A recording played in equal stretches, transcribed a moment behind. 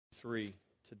23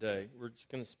 today. We're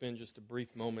just going to spend just a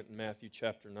brief moment in Matthew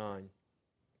chapter 9.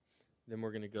 Then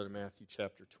we're going to go to Matthew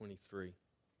chapter 23.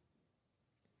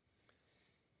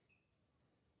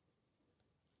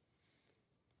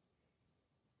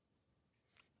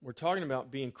 We're talking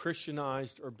about being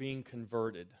Christianized or being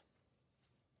converted.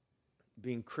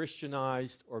 Being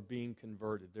Christianized or being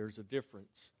converted. There's a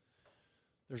difference.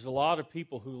 There's a lot of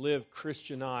people who live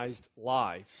Christianized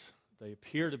lives. They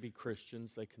appear to be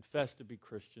Christians. They confess to be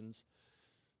Christians.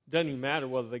 It doesn't even matter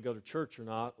whether they go to church or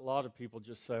not. A lot of people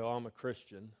just say, oh, I'm a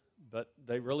Christian. But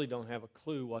they really don't have a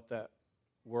clue what that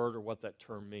word or what that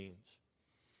term means.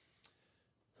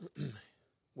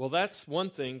 Well, that's one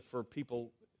thing for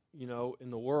people, in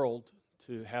the world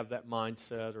to have that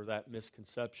mindset or that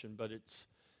misconception. But it's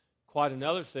quite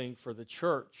another thing for the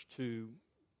church to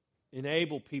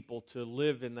enable people to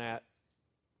live in that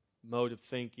mode of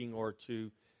thinking or to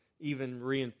even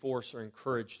reinforce or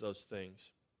encourage those things.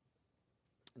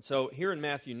 And so here in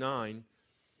Matthew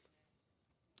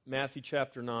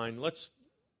chapter 9,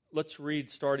 let's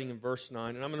read starting in verse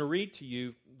 9. And I'm going to read to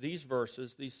you these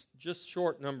verses, these just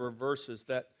short number of verses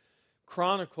that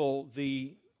chronicle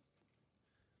the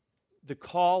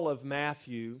call of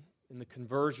Matthew and the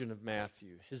conversion of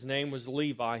Matthew. His name was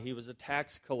Levi. He was a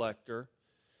tax collector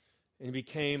and he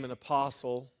became an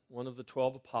apostle, one of the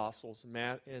 12 apostles.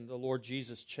 And the Lord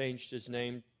Jesus changed his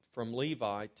name from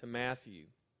Levi to Matthew.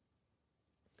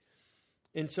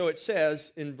 And so it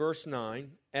says in verse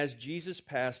 9, as Jesus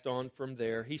passed on from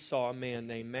there, he saw a man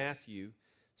named Matthew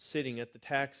sitting at the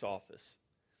tax office.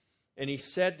 And he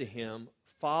said to him,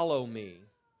 follow me.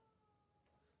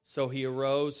 So he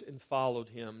arose and followed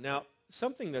him. Now,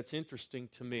 something that's interesting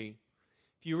to me,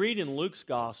 if you read in Luke's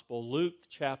Gospel, Luke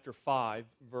chapter 5,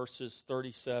 verses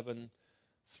 37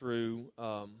 through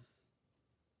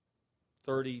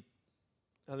 30,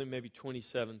 I think maybe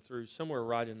 27 through, somewhere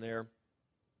right in there,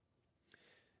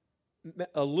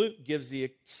 Luke gives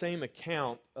the same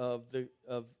account of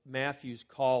Matthew's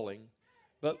calling,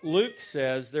 but Luke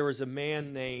says there was a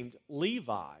man named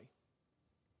Levi.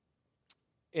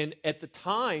 And at the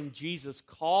time Jesus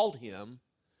called him,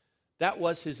 that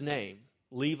was his name,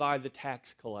 Levi the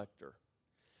tax collector.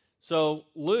 So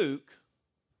Luke,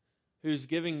 who's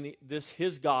giving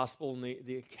his gospel and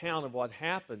the account of what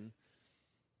happened,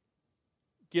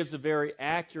 gives a very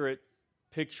accurate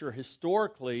picture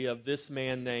historically of this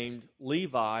man named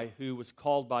Levi who was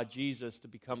called by Jesus to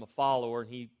become a follower,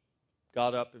 and he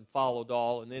got up and followed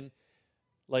all, and then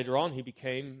later on he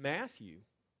became Matthew.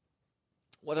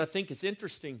 What I think is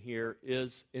interesting here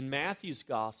is in Matthew's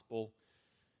gospel,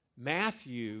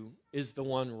 Matthew is the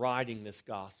one writing this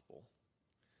gospel.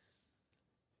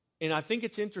 And I think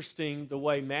it's interesting the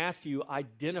way Matthew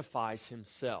identifies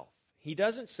himself. He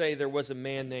doesn't say there was a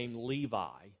man named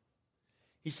Levi.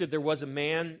 He said there was a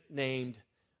man named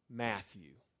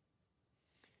Matthew.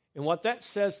 And what that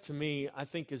says to me, I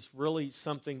think, is really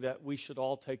something that we should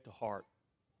all take to heart.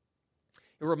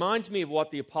 It reminds me of what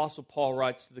the Apostle Paul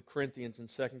writes to the Corinthians in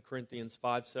 2 Corinthians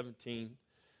 5:17,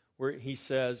 where he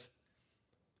says,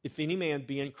 if any man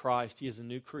be in Christ, he is a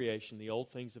new creation. The old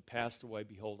things have passed away.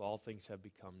 Behold, all things have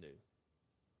become new.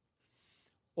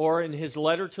 Or in his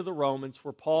letter to the Romans,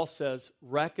 where Paul says,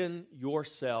 reckon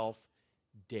yourself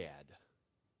dead.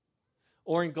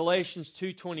 Or in Galatians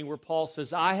 2:20, where Paul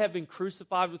says, I have been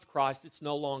crucified with Christ. It's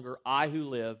no longer I who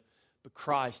live, but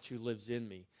Christ who lives in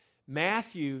me.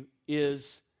 Matthew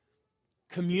is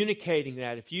communicating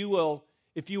that. If you will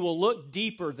look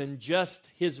deeper than just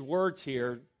his words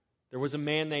here, there was a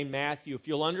man named Matthew. If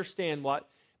you'll understand what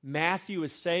Matthew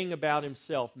is saying about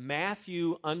himself,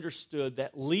 Matthew understood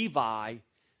that Levi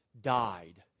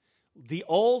died. The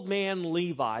old man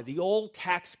Levi, the old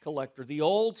tax collector, the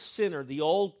old sinner, the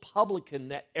old publican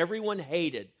that everyone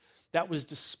hated, that was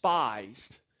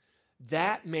despised,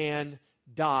 that man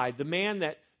died. The man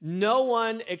that no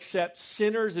one except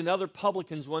sinners and other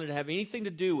publicans wanted to have anything to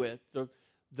do with,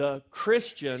 the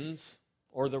Christians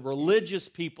or the religious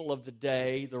people of the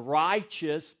day, the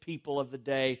righteous people of the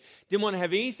day, didn't want to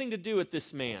have anything to do with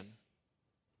this man.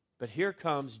 But here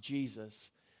comes Jesus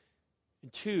in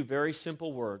two very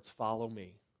simple words, follow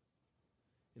me.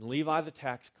 And Levi the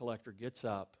tax collector gets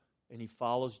up and he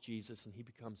follows Jesus and he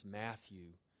becomes Matthew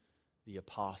the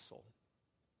apostle.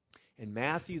 And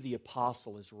Matthew the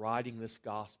apostle is writing this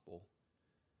gospel.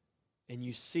 And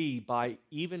you see, by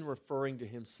even referring to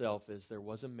himself as there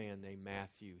was a man named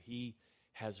Matthew, he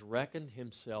has reckoned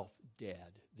himself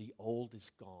dead. The old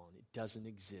is gone. It doesn't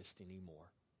exist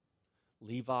anymore.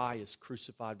 Levi is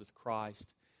crucified with Christ.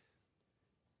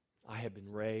 I have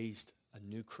been raised a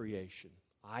new creation.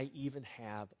 I even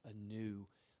have a new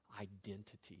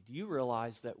identity. Do you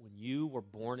realize that when you were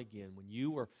born again, when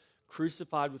you were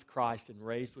crucified with Christ and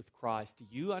raised with Christ, do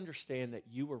you understand that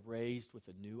you were raised with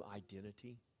a new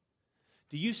identity?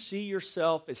 Do you see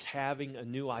yourself as having a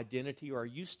new identity, or are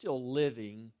you still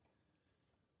living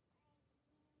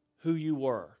who you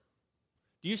were?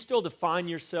 Do you still define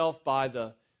yourself by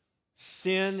the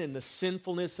sin and the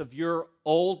sinfulness of your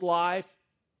old life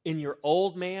in your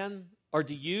old man? Or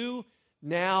do you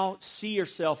now see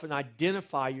yourself and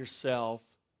identify yourself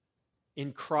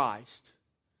in Christ,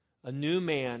 a new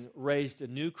man raised a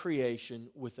new creation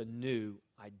with a new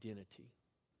identity?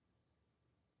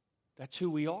 That's who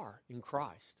we are in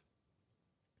Christ.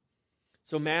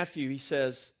 So Matthew, he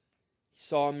says, he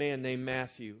saw a man named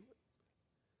Matthew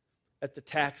at the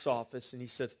tax office, and he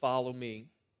said, "Follow me."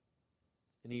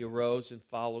 And he arose and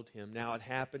followed him. Now it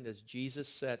happened as Jesus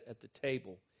sat at the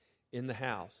table in the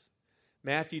house.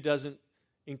 Matthew doesn't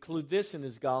include this in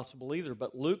his gospel either,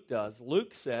 but Luke does.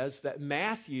 Luke says that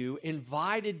Matthew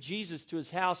invited Jesus to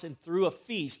his house and threw a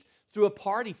feast, threw a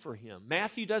party for him.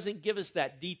 Matthew doesn't give us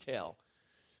that detail.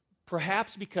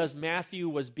 Perhaps because Matthew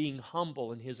was being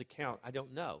humble in his account. I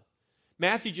don't know.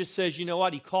 Matthew just says, you know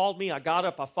what? He called me. I got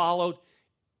up. I followed.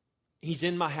 He's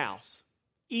in my house,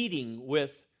 eating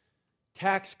with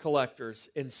tax collectors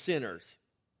and sinners.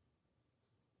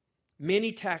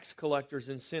 Many tax collectors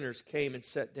and sinners came and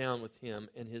sat down with him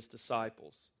and his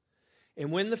disciples.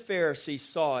 And when the Pharisees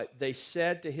saw it, they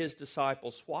said to his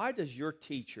disciples, "Why does your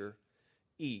teacher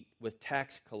eat with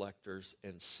tax collectors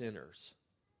and sinners?"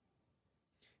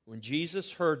 When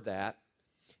Jesus heard that,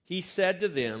 he said to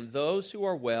them, "Those who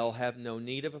are well have no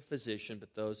need of a physician,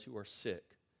 but those who are sick.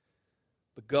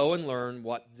 But go and learn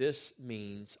what this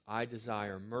means. I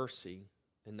desire mercy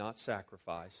and not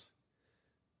sacrifice.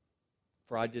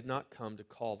 For I did not come to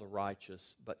call the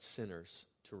righteous, but sinners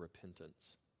to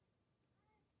repentance."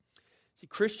 See,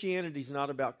 Christianity is not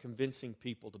about convincing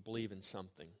people to believe in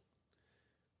something.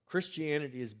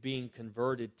 Christianity is being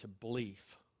converted to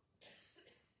belief,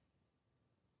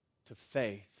 to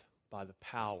faith by the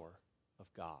power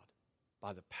of God,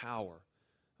 by the power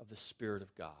of the Spirit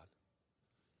of God.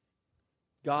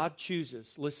 God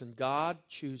chooses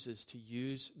to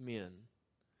use men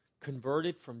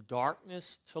converted from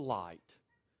darkness to light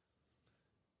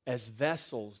as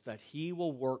vessels that He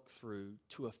will work through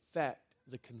to effect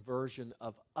the conversion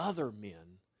of other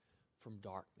men from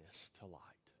darkness to light.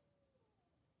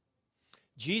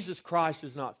 Jesus Christ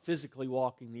is not physically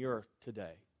walking the earth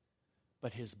today,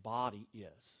 but His body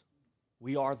is.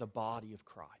 We are the body of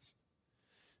Christ.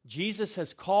 Jesus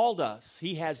has called us.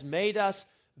 He has made us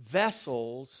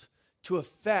vessels to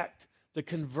effect the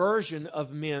conversion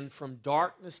of men from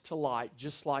darkness to light,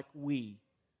 just like we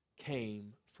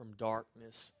came from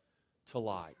darkness to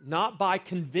light. Not by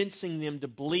convincing them to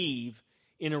believe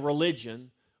in a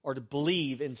religion or to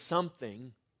believe in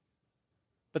something,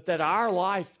 but that our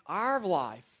life,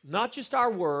 not just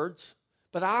our words,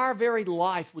 but our very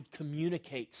life would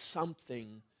communicate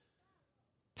something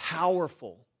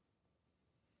powerful.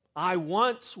 I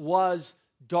once was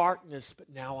darkness, but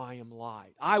now I am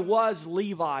light. I was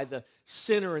Levi, the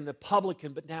sinner and the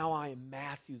publican, but now I am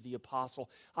Matthew, the apostle.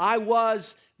 I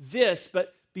was this,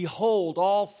 but behold,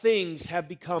 all things have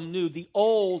become new. The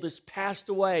old is passed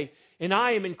away, and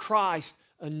I am in Christ,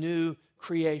 a new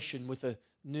creation with a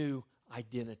new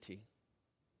identity.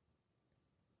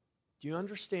 Do you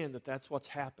understand that that's what's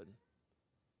happened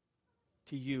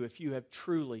to you if you have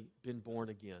truly been born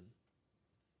again?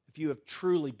 If you have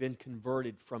truly been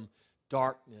converted from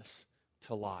darkness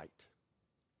to light.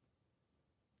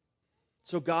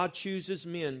 So God chooses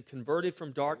men converted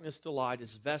from darkness to light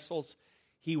as vessels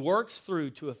He works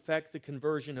through to effect the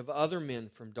conversion of other men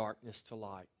from darkness to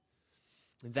light.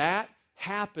 And that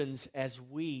happens as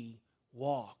we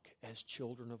walk as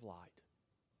children of light.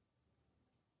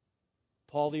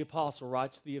 Paul the apostle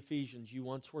writes to the Ephesians, "You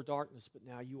once were darkness, but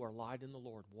now you are light in the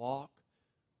Lord. Walk,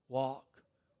 walk,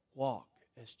 walk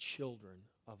as children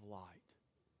of light."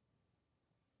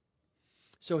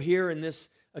 So here in this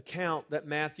account that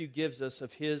Matthew gives us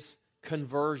of his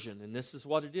conversion, and this is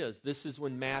what it is. This is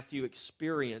when Matthew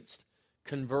experienced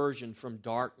conversion from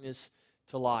darkness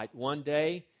to light. One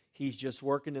day, he's just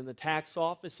working in the tax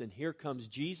office, and here comes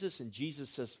Jesus, and Jesus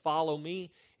says, "Follow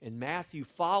me," and Matthew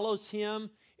follows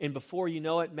him, and before you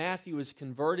know it, Matthew is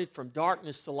converted from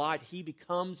darkness to light. He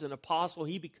becomes an apostle.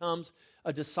 He becomes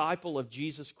a disciple of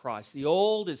Jesus Christ. The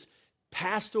old is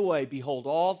passed away. Behold,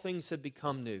 all things have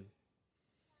become new.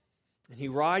 And he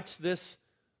writes this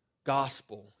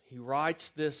gospel. He writes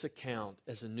this account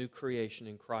as a new creation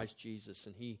in Christ Jesus.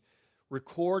 And he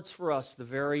records for us the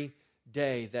very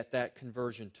day that that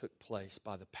conversion took place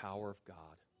by the power of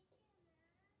God.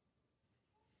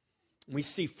 We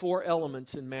see four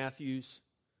elements in Matthew's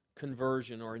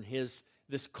conversion, or in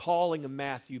this calling of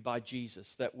Matthew by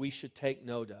Jesus, that we should take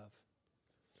note of.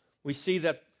 We see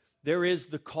that there is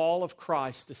the call of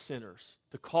Christ to sinners.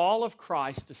 The call of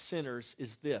Christ to sinners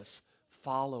is this: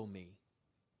 follow me.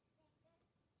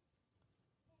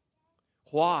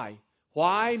 Why?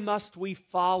 Why must we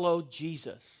follow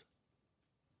Jesus?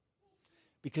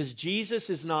 Because Jesus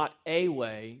is not a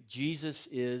way, Jesus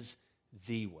is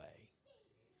the way.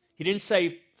 He didn't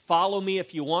say, follow me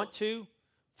if you want to,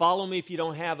 follow me if you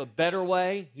don't have a better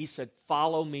way. He said,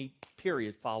 follow me,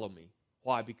 period, follow me.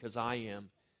 Why? Because I am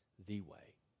the way.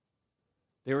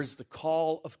 There is the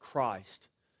call of Christ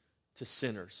to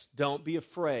sinners. Don't be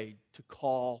afraid to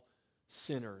call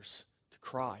sinners to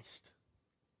Christ.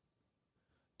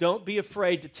 Don't be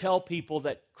afraid to tell people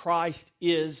that Christ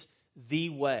is the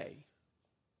way.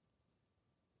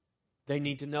 They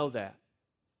need to know that.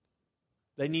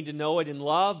 They need to know it in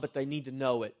love, but they need to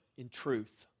know it in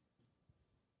truth.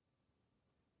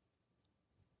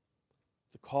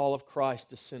 The call of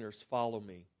Christ to sinners, follow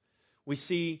me. We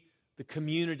see the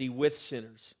community with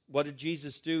sinners. What did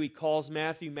Jesus do? He calls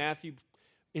Matthew. Matthew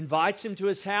invites him to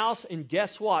his house, and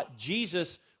guess what?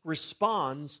 Jesus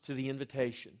responds to the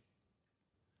invitation.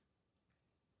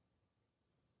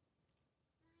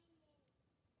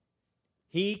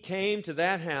 He came to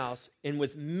that house, and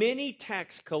with many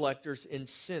tax collectors and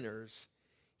sinners,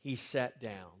 he sat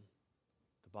down.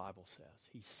 The Bible says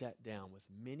he sat down with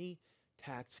many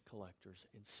tax collectors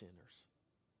and sinners.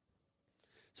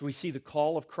 So we see the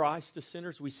call of Christ to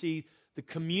sinners. We see the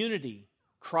community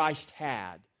Christ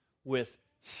had with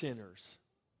sinners.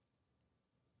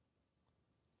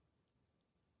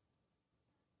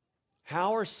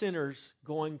 How are sinners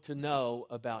going to know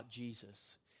about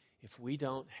Jesus if we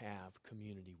don't have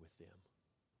community with them?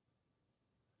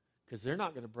 Because they're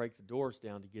not going to break the doors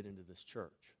down to get into this church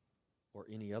or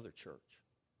any other church,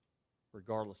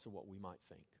 regardless of what we might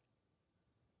think.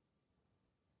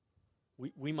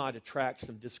 We might attract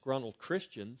some disgruntled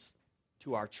Christians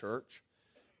to our church,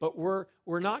 but we're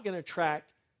not going to attract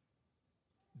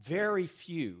very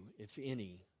few, if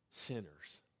any,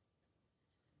 sinners.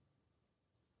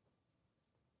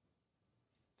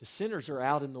 The sinners are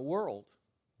out in the world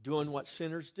doing what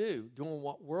sinners do, doing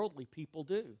what worldly people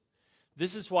do.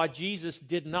 This is why Jesus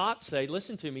did not say,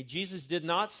 listen to me, Jesus did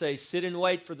not say, sit and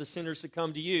wait for the sinners to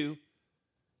come to you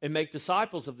and make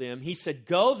disciples of them. He said,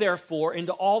 go therefore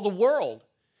into all the world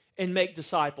and make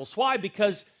disciples. Why?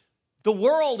 Because the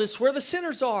world is where the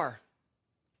sinners are.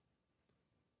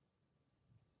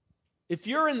 If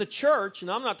you're in the church,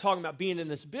 and I'm not talking about being in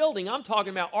this building, I'm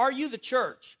talking about, are you the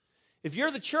church? If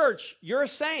you're the church, you're a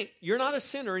saint. You're not a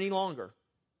sinner any longer.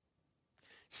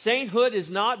 Sainthood is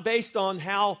not based on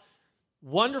how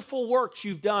wonderful works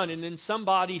you've done, and then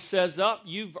somebody says,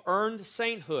 you've earned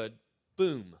sainthood.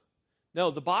 Boom. No,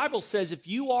 the Bible says if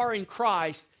you are in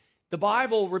Christ, the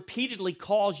Bible repeatedly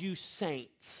calls you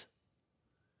saints.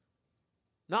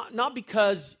 Not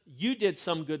because you did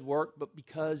some good work, but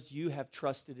because you have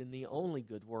trusted in the only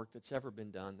good work that's ever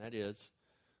been done. That is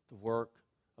the work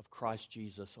of Christ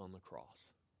Jesus on the cross.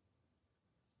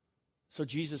 So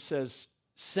Jesus says,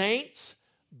 saints,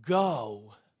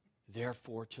 go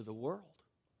therefore to the world.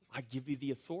 I give you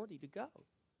the authority to go.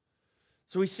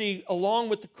 So we see, along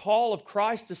with the call of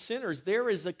Christ to sinners, there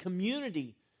is a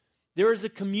community. There is a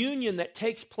communion that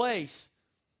takes place.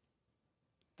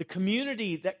 The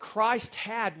community that Christ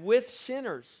had with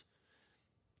sinners.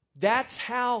 That's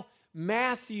how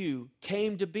Matthew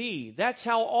came to be. That's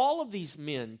how all of these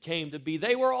men came to be.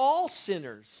 They were all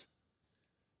sinners.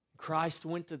 Christ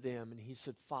went to them and he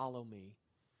said, follow me.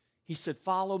 He said,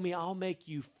 follow me, I'll make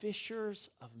you fishers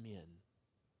of men.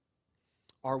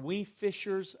 Are we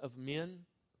fishers of men?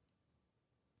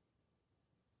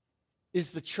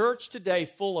 Is the church today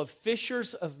full of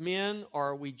fishers of men, or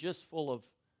are we just full of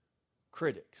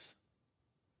critics?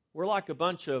 We're like a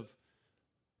bunch of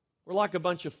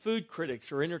food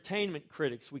critics or entertainment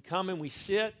critics. We come and we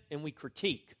sit and we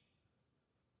critique.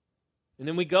 And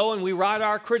then we go and we write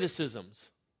our criticisms.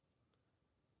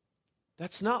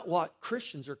 That's not what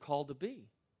Christians are called to be.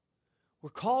 We're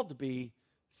called to be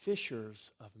fishers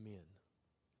of men.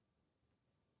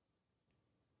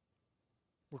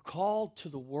 We're called to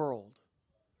the world.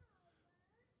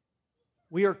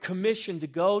 We are commissioned to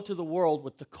go to the world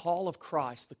with the call of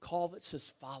Christ, the call that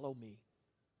says, follow me.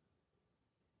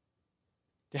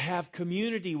 To have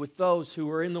community with those who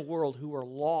are in the world, who are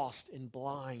lost and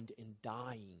blind and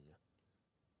dying.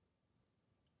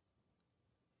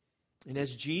 And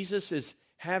as Jesus is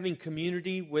having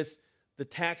community with the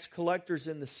tax collectors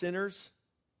and the sinners,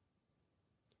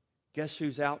 guess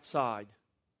who's outside?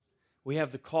 We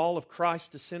have the call of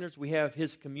Christ to sinners. We have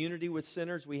his community with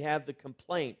sinners. We have the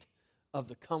complaint of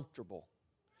the comfortable.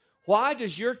 Why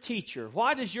does your teacher,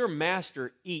 why does your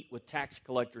master eat with tax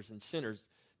collectors and sinners?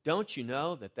 Don't you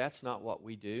know that that's not what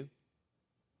we do?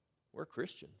 We're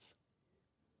Christians.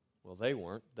 Well, they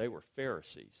weren't. They were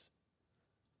Pharisees.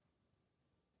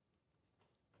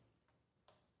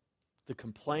 The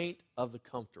complaint of the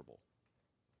comfortable.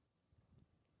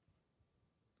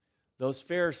 Those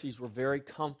Pharisees were very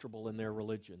comfortable in their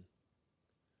religion.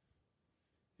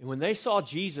 And when they saw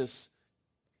Jesus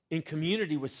in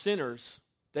community with sinners,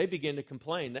 they began to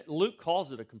complain. Luke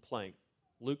calls it a complaint.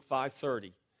 Luke 5:30.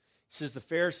 It says the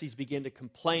Pharisees began to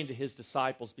complain to his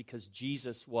disciples because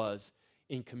Jesus was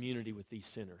in community with these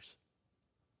sinners.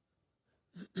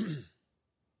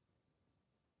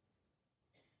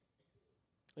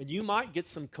 And you might get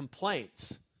some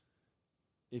complaints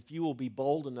if you will be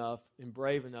bold enough and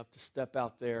brave enough to step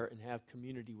out there and have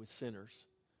community with sinners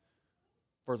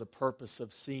for the purpose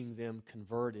of seeing them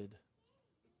converted.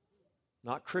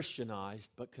 Not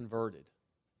Christianized, but converted.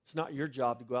 It's not your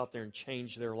job to go out there and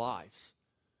change their lives.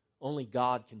 Only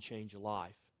God can change a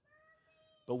life.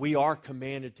 But we are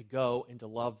commanded to go and to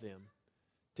love them,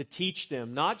 to teach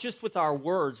them, not just with our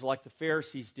words like the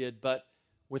Pharisees did, but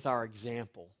with our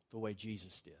example, the way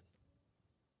Jesus did.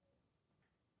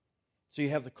 So you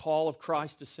have the call of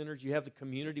Christ to sinners, you have the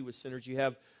community with sinners, you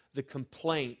have the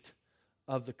complaint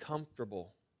of the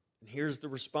comfortable. And here's the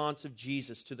response of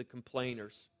Jesus to the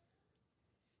complainers.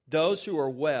 Those who are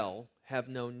well have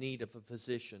no need of a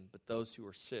physician, but those who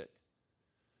are sick.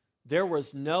 There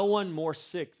was no one more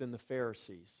sick than the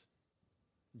Pharisees.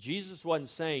 Jesus wasn't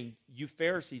saying, you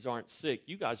Pharisees aren't sick.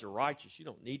 You guys are righteous. You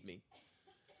don't need me.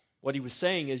 What he was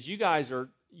saying is, you guys are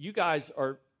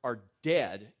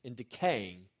dead and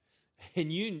decaying,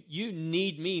 and you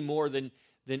need me more than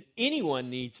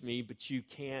anyone needs me, but you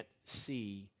can't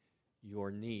see your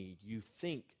need. You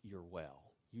think you're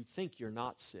well. You think you're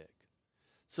not sick.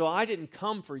 So I didn't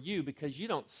come for you because you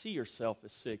don't see yourself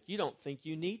as sick. You don't think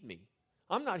you need me.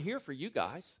 I'm not here for you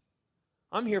guys.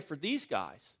 I'm here for these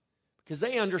guys because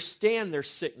they understand their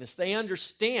sickness. They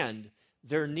understand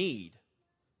their need.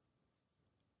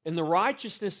 And the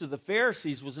righteousness of the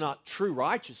Pharisees was not true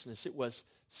righteousness. It was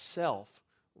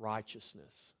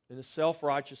self-righteousness. And a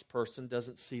self-righteous person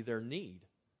doesn't see their need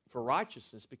for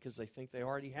righteousness because they think they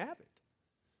already have it.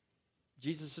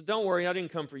 Jesus said, don't worry, I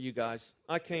didn't come for you guys.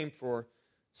 I came for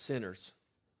sinners.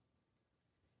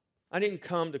 I didn't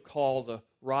come to call the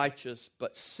righteous,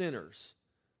 but sinners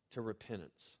to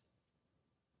repentance.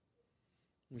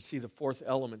 We see the fourth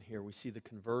element here. We see the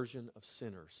conversion of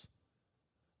sinners.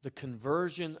 The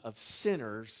conversion of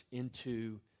sinners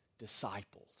into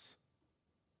disciples.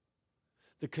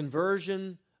 The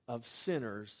conversion of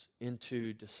sinners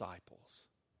into disciples.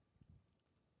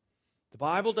 The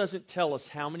Bible doesn't tell us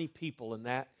how many people in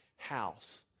that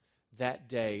house that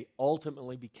day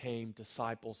ultimately became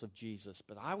disciples of Jesus,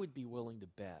 but I would be willing to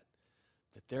bet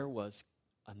that there was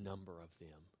a number of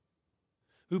them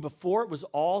who, before it was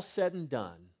all said and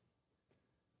done,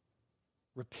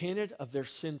 repented of their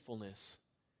sinfulness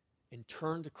and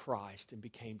turned to Christ and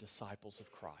became disciples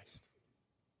of Christ.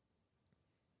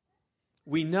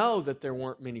 We know that there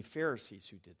weren't many Pharisees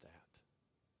who did that.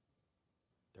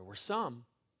 There were some.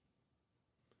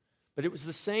 But it was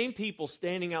the same people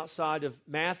standing outside of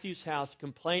Matthew's house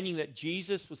complaining that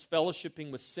Jesus was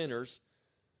fellowshipping with sinners.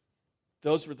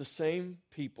 Those were the same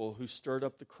people who stirred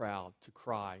up the crowd to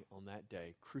cry on that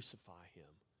day, crucify him,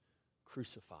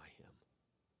 crucify him.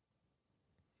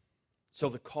 So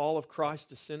the call of Christ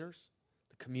to sinners,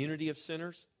 the community of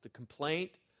sinners, the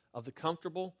complaint of the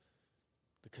comfortable,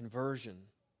 the conversion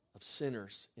of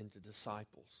sinners into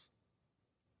disciples.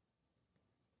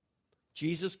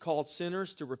 Jesus called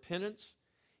sinners to repentance.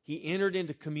 He entered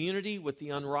into community with the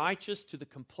unrighteous to the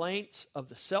complaints of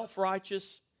the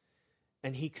self-righteous,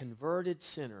 and he converted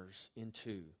sinners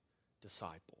into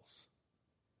disciples.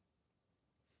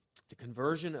 The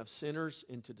conversion of sinners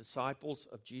into disciples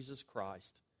of Jesus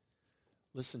Christ.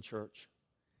 Listen, church,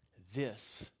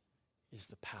 this is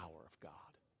the power of God.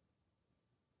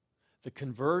 The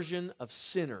conversion of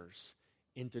sinners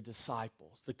into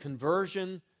disciples. The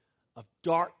conversion of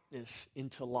darkness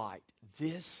into light.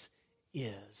 This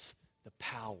is the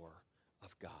power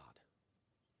of God.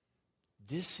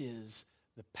 This is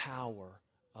the power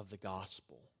of the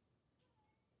gospel.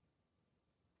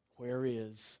 Where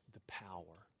is the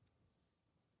power?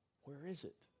 Where is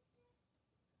it?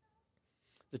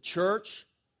 The church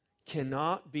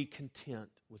cannot be content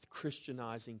with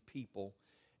Christianizing people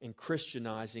and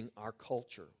Christianizing our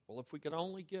culture. Well, if we could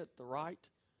only get the right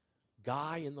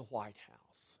guy in the White House,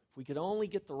 if we could only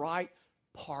get the right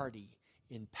party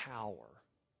in power.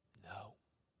 No.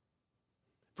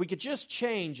 If we could just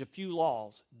change a few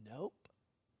laws, nope.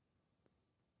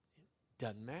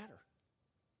 Doesn't matter.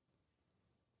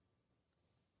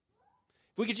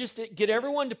 If we could just get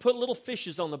everyone to put little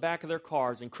fishes on the back of their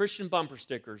cars and Christian bumper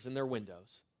stickers in their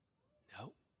windows,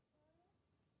 nope.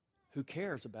 Who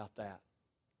cares about that?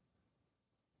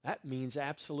 That means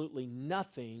absolutely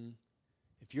nothing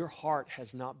if your heart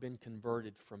has not been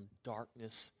converted from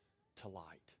darkness to light.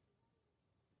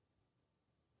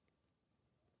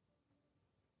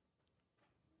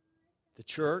 The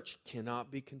church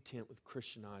cannot be content with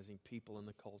Christianizing people in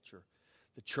the culture.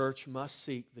 The church must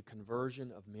seek the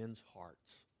conversion of men's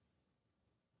hearts.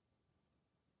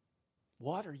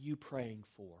 What are you praying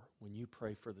for when you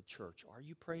pray for the church? Are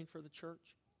you praying for the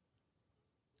church?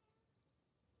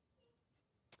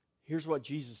 Here's what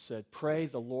Jesus said. Pray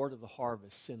the Lord of the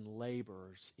harvest send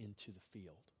laborers into the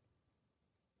field.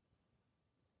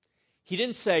 He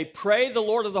didn't say, pray the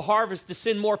Lord of the harvest to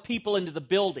send more people into the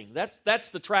building. That's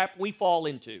the trap we fall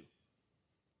into.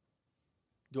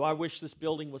 Do I wish this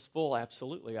building was full?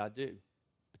 Absolutely, I do.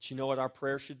 But you know what our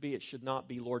prayer should be? It should not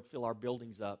be, Lord, fill our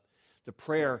buildings up. The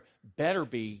prayer better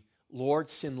be, Lord,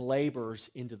 send laborers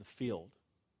into the field.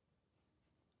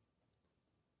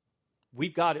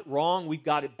 We've got it wrong. We've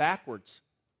got it backwards.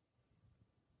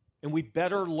 And we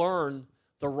better learn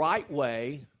the right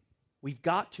way. We've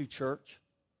got to, church.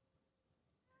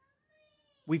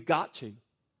 We've got to.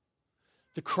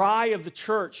 The cry of the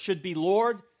church should be,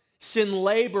 Lord, send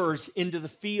laborers into the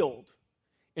field.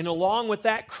 And along with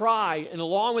that cry and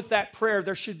along with that prayer,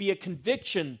 there should be a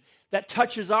conviction that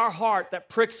touches our heart, that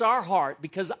pricks our heart,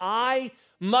 because I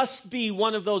must be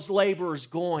one of those laborers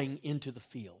going into the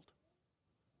field.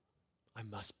 I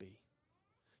must be.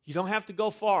 You don't have to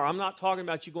go far. I'm not talking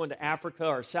about you going to Africa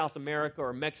or South America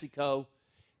or Mexico.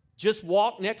 Just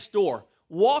walk next door.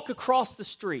 Walk across the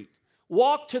street.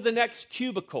 Walk to the next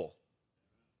cubicle.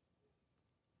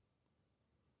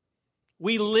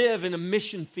 We live in a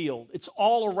mission field. It's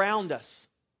all around us.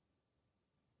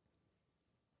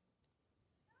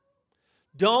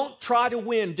 Don't try to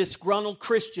win disgruntled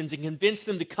Christians and convince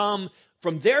them to come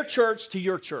from their church to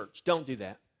your church. Don't do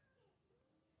that.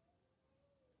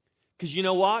 Because you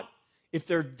know what? If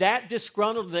they're that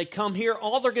disgruntled and they come here,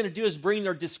 all they're going to do is bring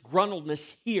their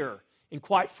disgruntledness here. And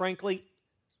quite frankly,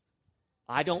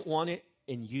 I don't want it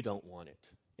and you don't want it.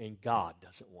 And God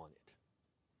doesn't want it.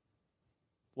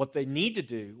 What they need to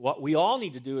do, what we all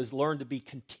need to do is learn to be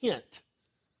content.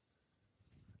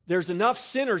 There's enough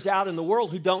sinners out in the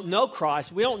world who don't know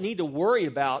Christ. We don't need to worry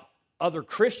about other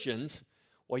Christians.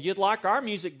 Well, you'd like our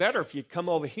music better if you'd come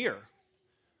over here.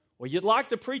 Well, you'd like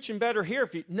the preaching better here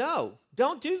if you... No,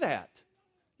 don't do that.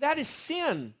 That is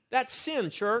sin. That's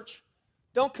sin, church.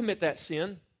 Don't commit that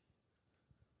sin.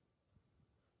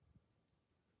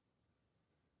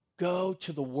 Go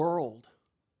to the world.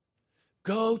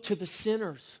 Go to the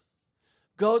sinners.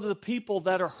 Go to the people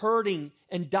that are hurting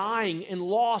and dying and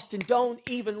lost and don't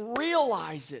even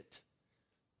realize it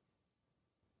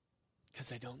because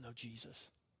they don't know Jesus.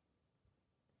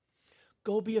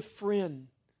 Go be a friend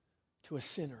to a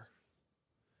sinner.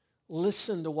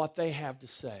 Listen to what they have to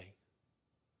say.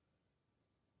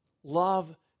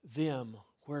 Love them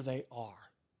where they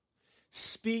are.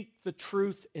 Speak the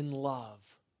truth in love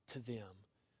to them.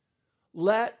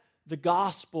 Let the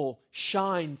gospel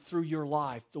shine through your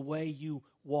life, the way you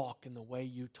walk and the way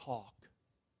you talk.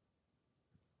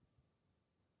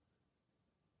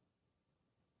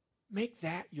 Make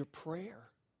that your prayer.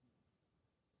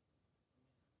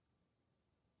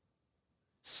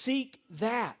 Seek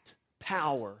that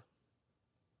power.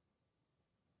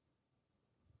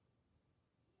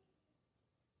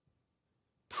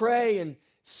 Pray and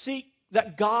seek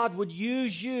that God would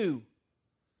use you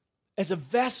as a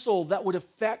vessel that would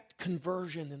affect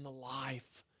conversion in the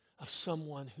life of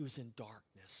someone who's in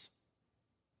darkness.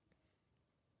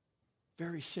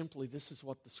 Very simply, this is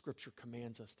what the Scripture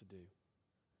commands us to do.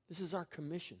 This is our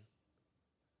commission.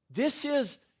 This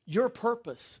is your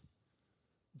purpose.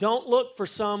 Don't look for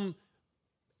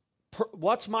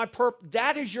what's my purpose?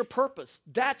 That is your purpose.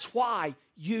 That's why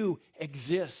you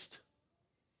exist.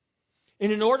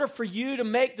 And in order for you to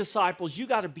make disciples, you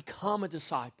got to become a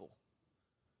disciple.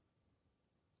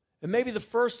 And maybe the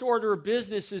first order of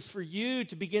business is for you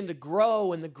to begin to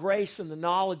grow in the grace and the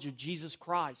knowledge of Jesus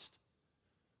Christ.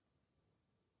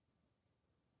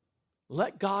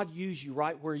 Let God use you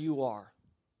right where you are.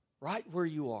 Right where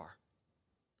you are.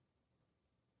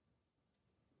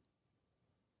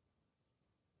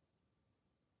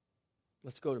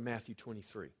 Let's go to Matthew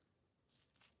 23.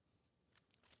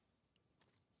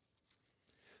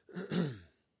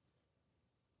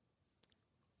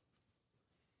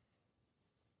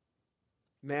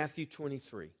 Matthew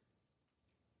 23.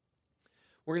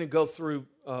 We're going to go through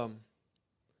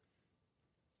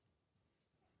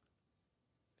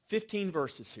 15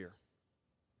 verses here.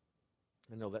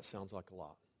 I know that sounds like a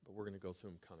lot, but we're going to go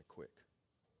through them kind of quick.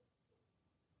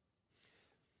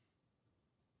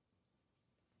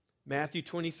 Matthew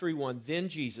 23:1. Then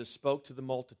Jesus spoke to the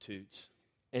multitudes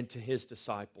and to his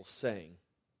disciples, saying,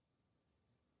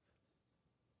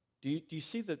 do you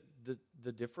see the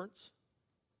difference?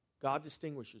 God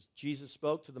distinguishes. Jesus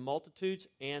spoke to the multitudes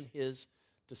and his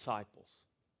disciples.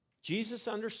 Jesus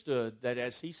understood that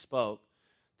as he spoke,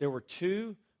 there were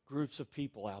two groups of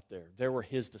people out there. There were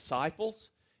his disciples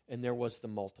and there was the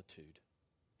multitude.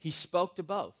 He spoke to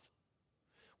both.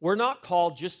 We're not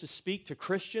called just to speak to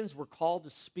Christians. We're called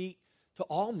to speak to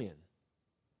all men.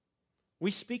 We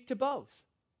speak to both,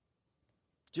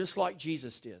 just like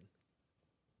Jesus did.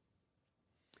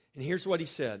 And here's what he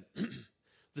said.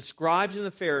 The scribes and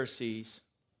the Pharisees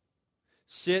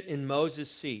sit in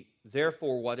Moses' seat.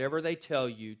 Therefore, whatever they tell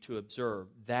you to observe,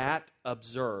 that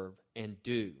observe and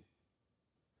do.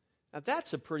 Now,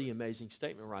 that's a pretty amazing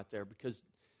statement right there, because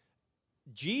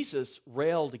Jesus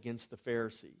railed against the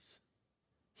Pharisees.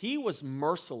 He was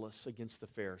merciless against the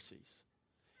Pharisees.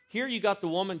 Here you got the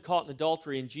woman caught in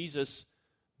adultery, and Jesus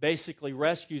basically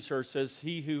rescues her, says,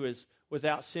 he who is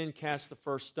without sin cast the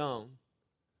first stone.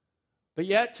 But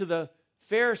yet to the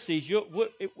Pharisees,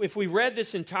 if we read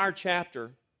this entire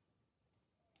chapter,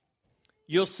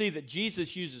 you'll see that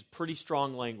Jesus uses pretty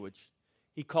strong language.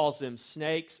 He calls them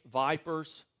snakes,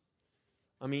 vipers.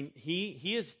 I mean,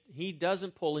 he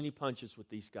doesn't pull any punches with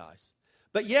these guys.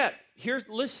 But yet,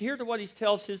 listen here to what he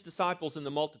tells his disciples and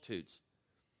the multitudes.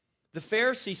 The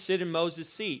Pharisees sit in Moses'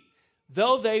 seat.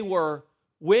 Though they were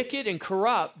wicked and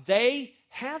corrupt, they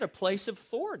had a place of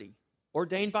authority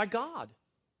ordained by God.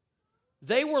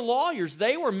 They were lawyers.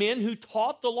 They were men who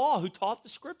taught the law, who taught the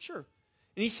Scripture.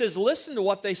 And he says, listen to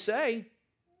what they say.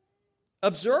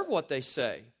 Observe what they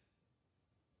say.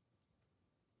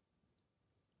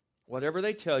 Whatever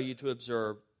they tell you to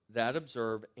observe, that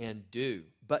observe and do.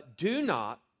 But do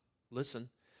not, listen,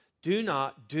 do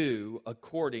not do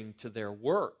according to their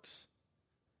works.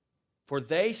 For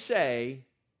they say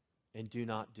and do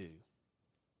not do.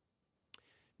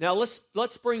 Now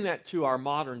let's bring that to our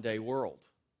modern day world.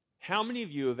 How many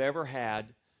of you have ever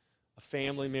had a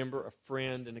family member, a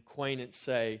friend, an acquaintance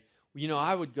say, well, you know,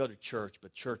 I would go to church,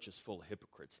 but church is full of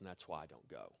hypocrites, and that's why I don't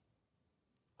go?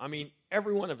 I mean,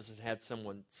 every one of us has had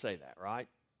someone say that, right?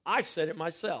 I've said it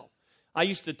myself. I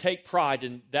used to take pride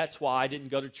in that's why I didn't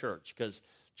go to church, because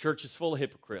church is full of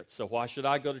hypocrites. So why should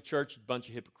I go to church? A bunch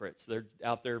of hypocrites. They're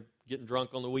out there getting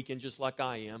drunk on the weekend just like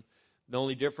I am. The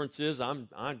only difference is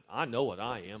I know what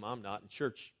I am. I'm not in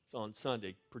church on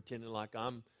Sunday pretending like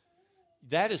I'm.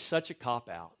 That is such a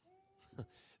cop-out.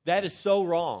 That is so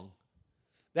wrong.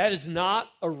 That is not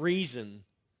a reason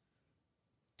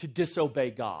to disobey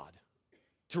God,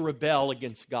 to rebel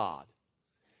against God.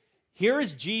 Here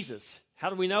is Jesus.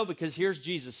 How do we know? Because here's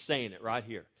Jesus saying it right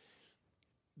here.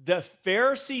 The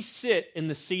Pharisees sit in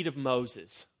the seat of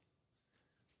Moses.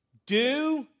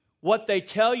 Do what they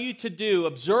tell you to do.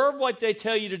 Observe what they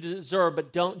tell you to observe,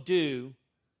 but don't do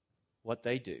what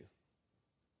they do.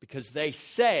 Because they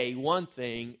say one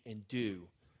thing and do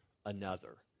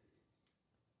another.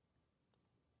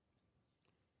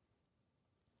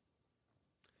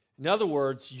 In other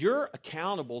words, you're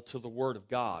accountable to the Word of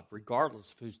God,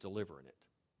 regardless of who's delivering it.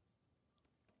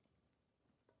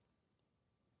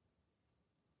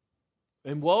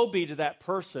 And woe be to that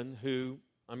person who,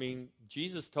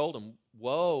 Jesus told him,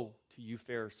 woe to you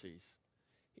Pharisees.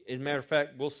 As a matter of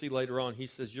fact, we'll see later on, he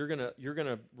says, you're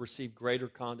gonna receive greater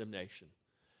condemnation.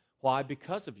 Why?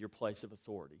 Because of your place of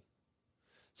authority.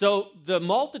 So the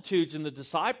multitudes and the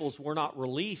disciples were not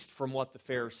released from what the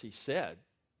Pharisees said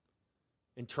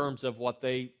in terms of what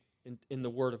they, in the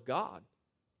Word of God.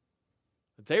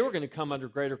 But they were going to come under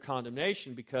greater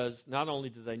condemnation because not only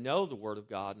did they know the Word of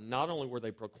God, and not only were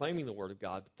they proclaiming the Word of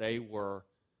God, but they were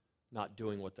not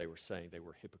doing what they were saying. They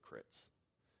were hypocrites.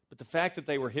 But the fact that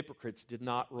they were hypocrites did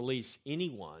not release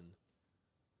anyone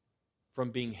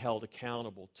from being held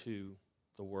accountable to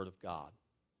the Word of God.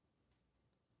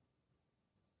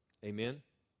 Amen?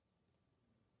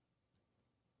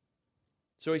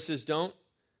 So he says, don't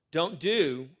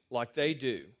do like they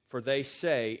do, for they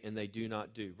say and they do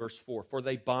not do. Verse 4, for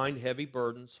they bind heavy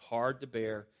burdens, hard to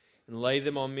bear, and lay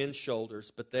them on men's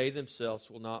shoulders, but they themselves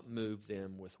will not move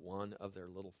them with one of their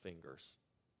little fingers.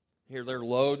 Here they're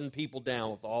loading people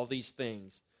down with all these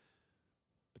things,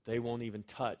 but they won't even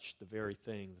touch the very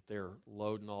thing that they're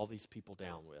loading all these people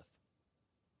down with.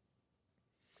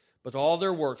 But all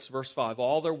their works, verse 5,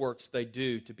 all their works they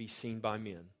do to be seen by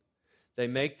men. They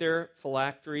make their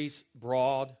phylacteries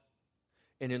broad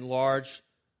and enlarge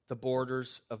the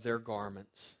borders of their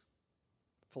garments.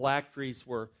 Phylacteries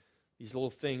were these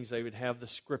little things. They would have the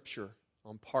scripture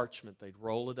on parchment. They'd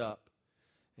roll it up,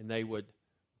 and they would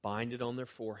bind it on their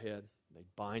forehead.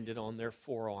 They'd bind it on their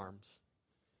forearms.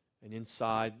 And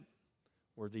inside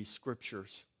were these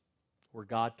scriptures where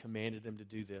God commanded them to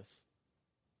do this.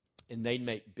 And they'd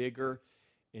make bigger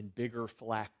and bigger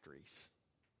phylacteries.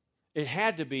 It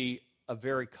had to be a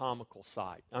very comical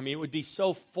sight. I mean, it would be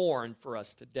so foreign for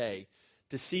us today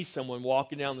to see someone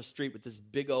walking down the street with this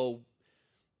big old,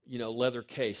 leather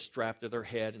case strapped to their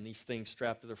head and these things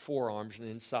strapped to their forearms, and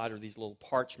inside are these little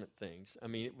parchment things. I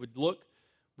mean, it would look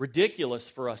ridiculous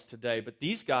for us today, but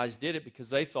these guys did it because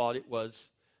they thought it was,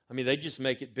 they just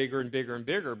make it bigger and bigger and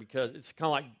bigger, because it's kind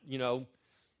of like,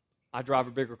 I drive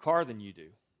a bigger car than you do.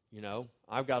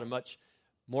 I've got a much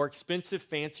more expensive,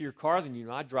 fancier car than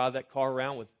you. I drive that car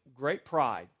around with great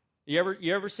pride.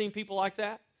 You ever seen people like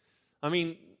that?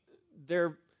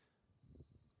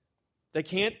 They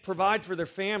can't provide for their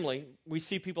family. We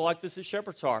see people like this at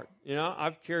Shepherd's Heart.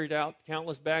 I've carried out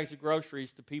countless bags of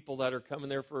groceries to people that are coming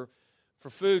there for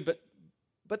food,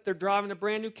 but they're driving a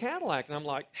brand new Cadillac, and I'm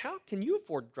like, how can you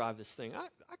afford to drive this thing? I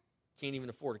can't even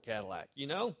afford a Cadillac,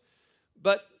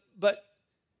 But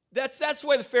that's the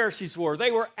way the Pharisees were.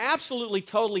 They were absolutely,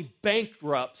 totally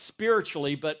bankrupt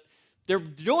spiritually, but they're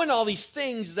doing all these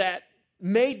things that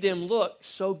made them look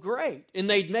so great. And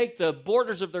they'd make the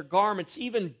borders of their garments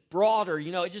even broader.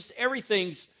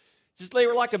 Everything's just, they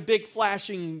were like a big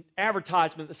flashing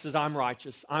advertisement that says, I'm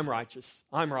righteous, I'm righteous,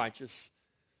 I'm righteous.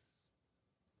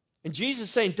 And Jesus is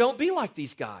saying, don't be like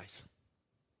these guys.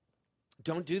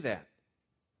 Don't do that.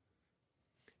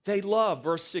 They love,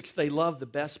 verse 6, they love the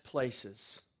best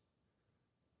places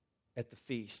at the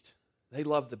feast. They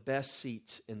love the best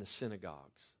seats in the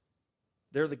synagogues.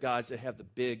 They're the guys that have the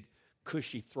big,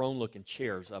 cushy, throne-looking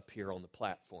chairs up here on the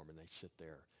platform, and they sit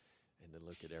there and they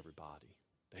look at everybody.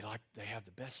 They have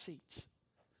the best seats.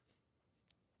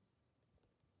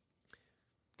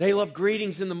 They love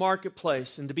greetings in the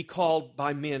marketplace and to be called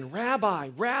by men, Rabbi,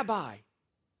 Rabbi.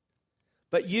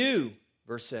 But you,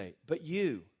 verse 8, but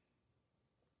you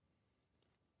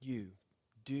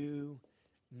do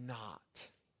not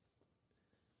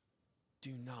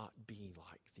be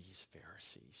like these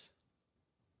Pharisees.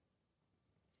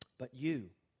 But you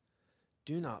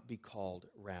do not be called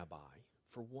Rabbi,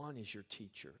 for one is your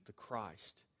teacher, the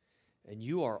Christ, and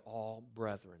you are all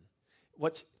brethren.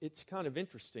 It's kind of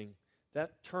interesting.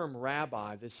 That term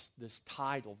rabbi, this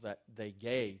title that they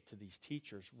gave to these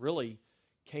teachers, really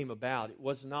came about. It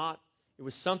was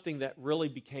something that really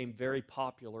became very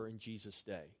popular in Jesus'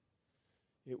 day.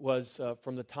 It was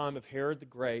from the time of Herod the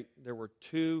Great. There were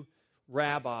two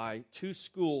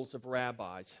schools of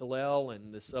rabbis, Hillel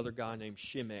and this other guy named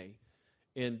Shimei,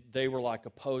 and they were like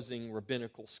opposing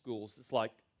rabbinical schools. It's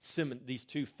like these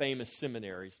two famous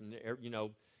seminaries, and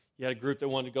you had a group that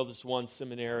wanted to go to this one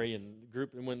seminary, and the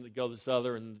group that wanted to go to this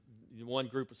other, and one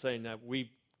group was saying that we've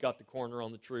got the corner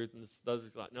on the truth, and the other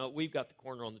was like, no, we've got the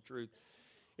corner on the truth.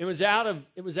 It was out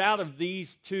of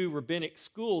these two rabbinic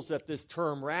schools that this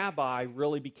term rabbi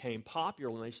really became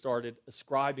popular, and they started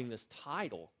ascribing this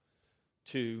title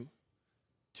to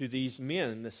these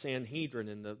men, the Sanhedrin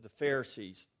and the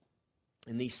Pharisees,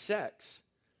 and these sects.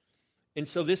 And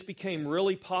so this became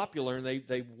really popular, and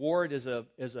they wore it as a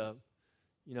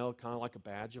kind of like a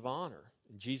badge of honor.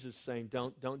 And Jesus is saying,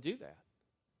 don't do that.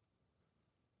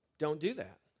 Don't do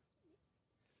that.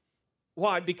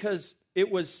 Why? Because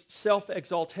it was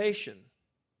self-exaltation.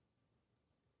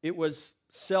 It was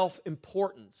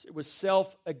self-importance. It was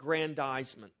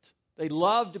self-aggrandizement. They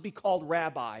loved to be called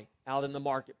rabbi out in the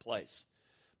marketplace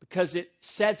because it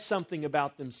said something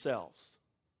about themselves.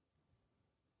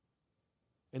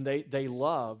 And they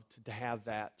loved to have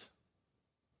that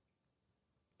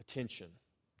attention.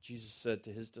 Jesus said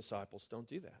to his disciples, don't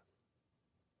do that.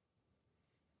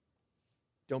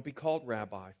 Don't be called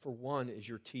rabbi, for one is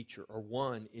your teacher, or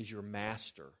one is your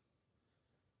master.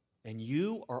 And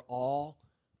you are all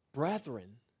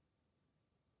brethren.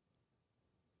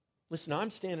 Listen, I'm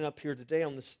standing up here today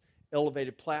on this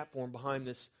elevated platform behind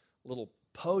this little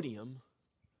podium.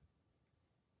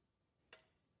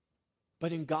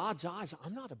 But in God's eyes,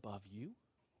 I'm not above you.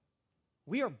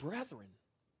 We are brethren.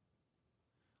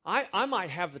 I might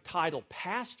have the title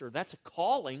pastor. That's a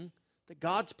calling that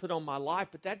God's put on my life,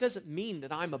 but that doesn't mean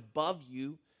that I'm above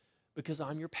you because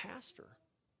I'm your pastor.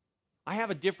 I have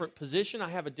a different position. I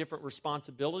have a different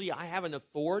responsibility. I have an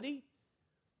authority.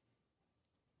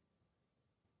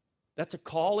 That's a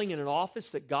calling and an office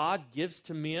that God gives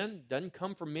to men. It doesn't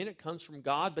come from men, it comes from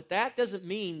God. But that doesn't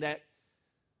mean that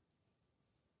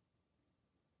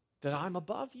I'm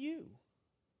above you.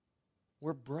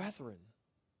 We're brethren.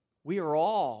 We are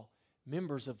all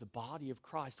members of the body of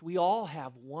Christ. We all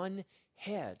have one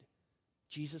head,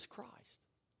 Jesus Christ.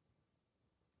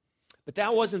 But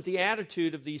that wasn't the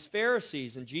attitude of these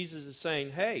Pharisees. And Jesus is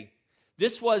saying, hey,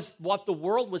 this was what the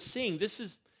world was seeing. This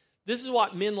is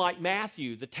what men like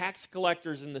Matthew, the tax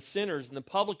collectors and the sinners and the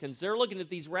publicans, they're looking at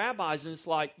these rabbis and it's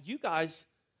like, you guys,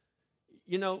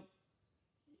 you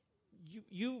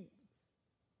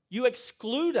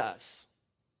exclude us.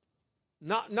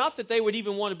 Not that they would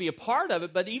even want to be a part of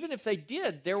it, but even if they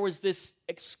did, there was this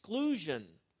exclusion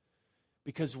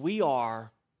because we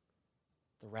are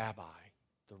the rabbi,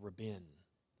 the rabbin.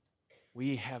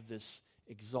 We have this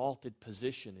exalted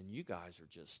position, and you guys are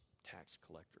just tax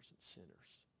collectors and sinners.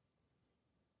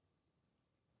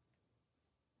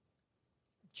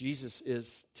 Jesus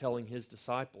is telling his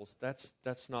disciples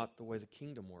that's not the way the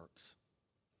kingdom works.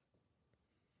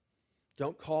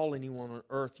 Don't call anyone on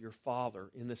earth your father.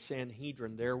 In the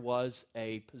Sanhedrin, there was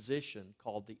a position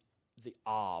called the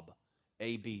Ab,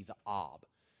 A-B, the Ab,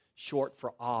 short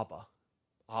for Abba.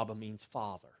 Abba means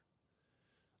father.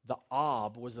 The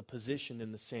Ab was a position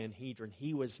in the Sanhedrin.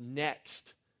 He was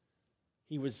next.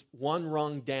 He was one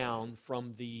rung down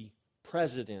from the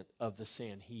president of the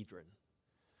Sanhedrin.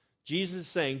 Jesus is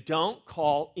saying, don't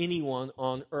call anyone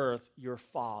on earth your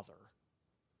father.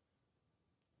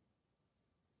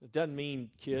 It doesn't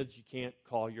mean, kids, you can't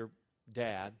call your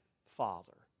dad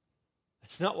father.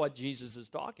 That's not what Jesus is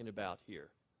talking about here.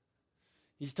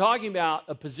 He's talking about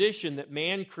a position that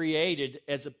man created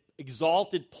as an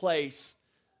exalted place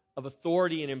of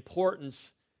authority and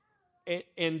importance,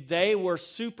 and they were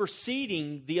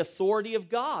superseding the authority of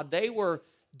God. They were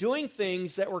doing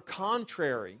things that were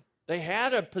contrary. They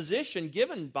had a position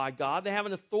given by God. They have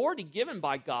an authority given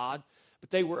by God,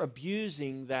 but they were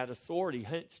abusing that authority.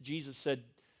 Hence, Jesus said,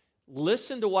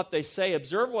 listen to what they say,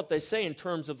 observe what they say in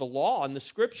terms of the law and the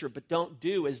Scripture, but don't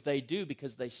do as they do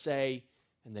because they say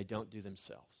and they don't do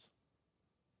themselves.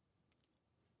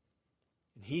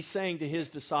 And he's saying to his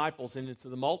disciples and to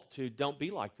the multitude, don't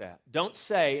be like that. Don't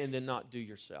say and then not do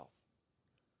yourself.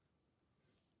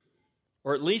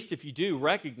 Or at least if you do,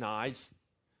 recognize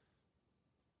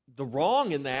the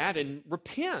wrong in that and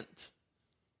repent.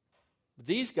 But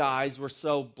these guys were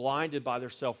so blinded by their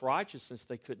self-righteousness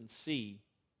they couldn't see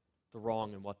the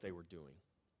wrong in what they were doing.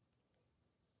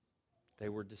 They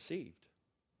were deceived.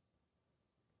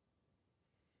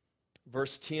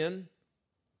 Verse 10,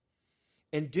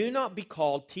 and do not be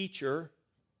called teacher,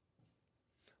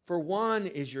 for one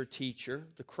is your teacher,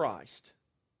 the Christ.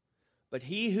 But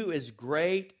he who is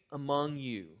great among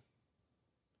you,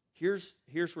 here's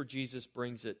where Jesus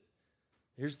brings it.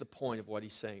 Here's the point of what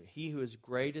he's saying. He who is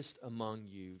greatest among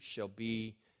you shall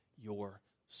be your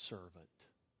servant.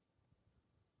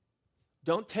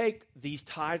 Don't take these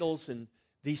titles and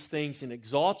these things and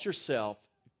exalt yourself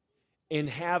and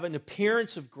have an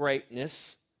appearance of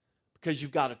greatness because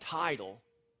you've got a title.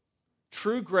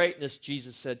 True greatness,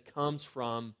 Jesus said, comes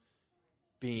from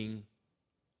being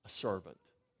a servant.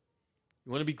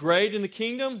 You want to be great in the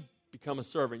kingdom? Become a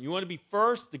servant. You want to be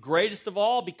first, the greatest of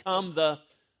all? Become the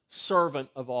servant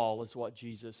of all, is what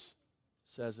Jesus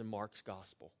says in Mark's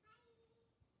gospel.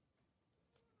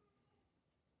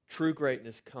 True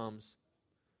greatness comes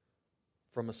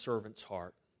from a servant's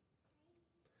heart.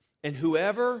 And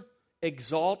whoever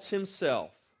exalts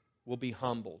himself will be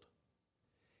humbled,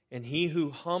 and he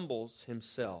who humbles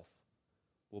himself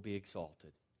will be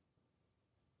exalted.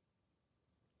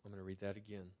 I'm going to read that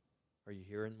again. Are you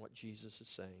hearing what Jesus is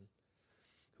saying?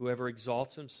 Whoever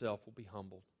exalts himself will be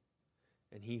humbled,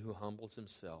 and he who humbles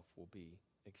himself will be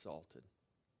exalted.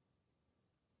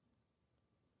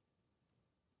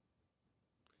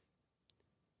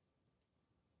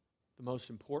 The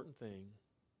most important thing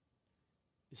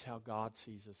is how God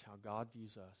sees us, how God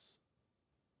views us,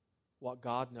 what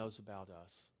God knows about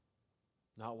us,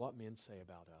 not what men say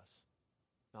about us,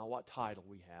 not what title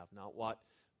we have, not what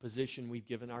position we've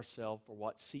given ourselves or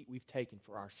what seat we've taken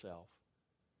for ourselves.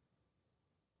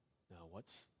 No,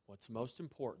 what's most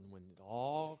important when it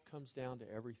all comes down to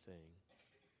everything,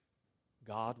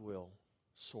 God will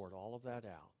sort all of that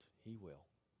out. He will.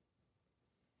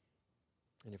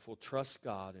 And if we'll trust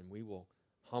God and we will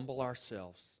humble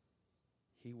ourselves,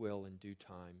 He will in due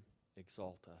time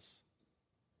exalt us.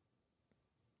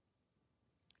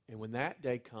 And when that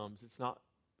day comes, it's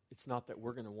not that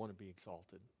we're going to want to be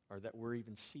exalted or that we're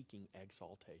even seeking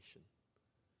exaltation.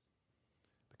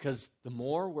 Because the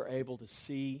more we're able to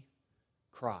see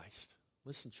Christ,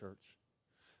 listen, church,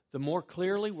 the more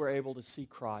clearly we're able to see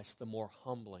Christ, the more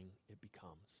humbling it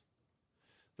becomes.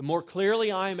 The more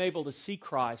clearly I am able to see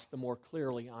Christ, the more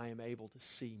clearly I am able to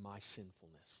see my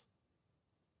sinfulness.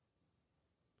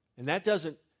 And that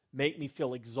doesn't make me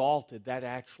feel exalted. That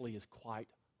actually is quite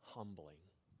humbling.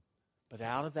 But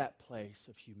out of that place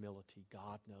of humility,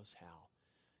 God knows how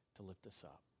to lift us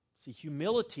up. See,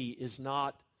 humility is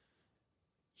not,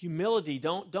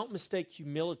 don't mistake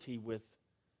humility with,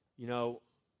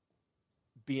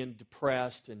 being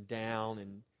depressed and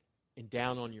down and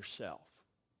down on yourself.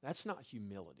 That's not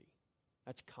humility.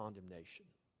 That's condemnation.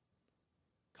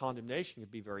 Condemnation can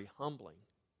be very humbling,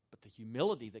 but the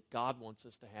humility that God wants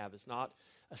us to have is not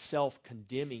a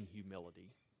self-condemning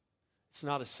humility. It's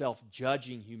not a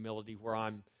self-judging humility where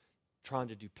I'm trying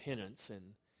to do penance, and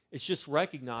it's just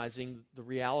recognizing the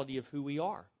reality of who we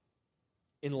are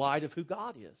in light of who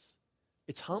God is.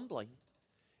 It's humbling.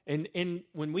 And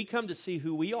when we come to see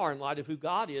who we are in light of who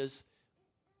God is,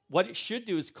 what it should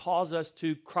do is cause us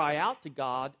to cry out to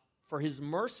God for His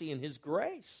mercy and His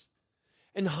grace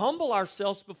and humble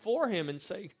ourselves before Him and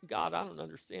say, God, I don't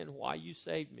understand why you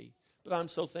saved me, but I'm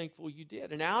so thankful you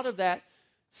did. And out of that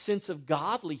sense of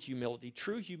godly humility,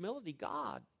 true humility,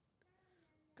 God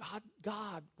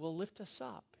will lift us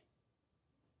up.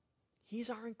 He's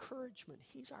our encouragement.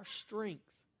 He's our strength.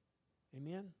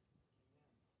 Amen?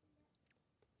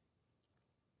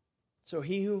 So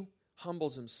he who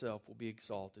humbles himself will be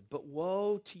exalted. But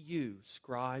woe to you,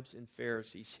 scribes and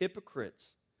Pharisees, hypocrites!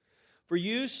 For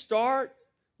you shut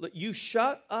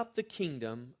up the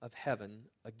kingdom of heaven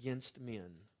against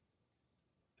men.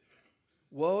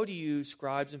 Woe to you,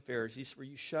 scribes and Pharisees, for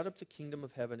you shut up the kingdom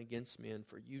of heaven against men.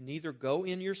 For you neither go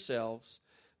in yourselves,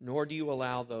 nor do you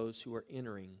allow those who are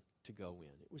entering to go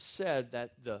in. It was said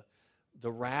that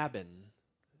the rabbin,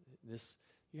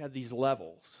 you had these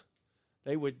levels.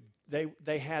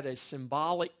 They had a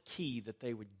symbolic key that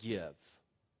they would give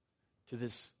to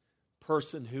this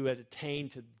person who had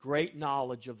attained to great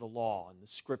knowledge of the law and the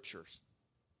Scriptures.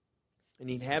 And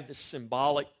he'd have this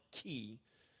symbolic key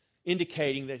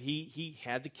indicating that he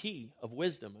had the key of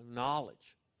wisdom and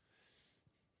knowledge.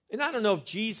 And I don't know if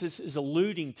Jesus is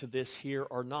alluding to this here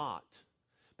or not.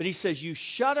 But he says, you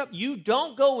shut up, you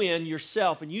don't go in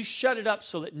yourself, and you shut it up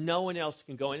so that no one else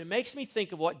can go in. It makes me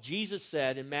think of what Jesus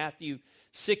said in Matthew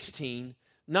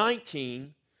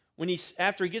 16:19, when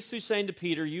after he gets through saying to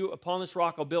Peter, upon this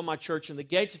rock I'll build my church, and the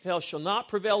gates of hell shall not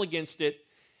prevail against it.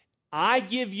 I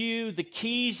give you the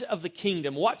keys of the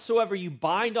kingdom. Whatsoever you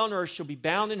bind on earth shall be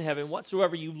bound in heaven.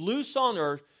 Whatsoever you loose on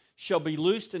earth shall be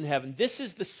loosed in heaven. This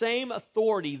is the same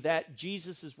authority that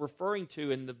Jesus is referring to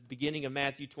in the beginning of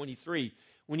Matthew 23.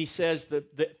 When he says the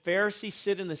Pharisees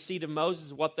sit in the seat of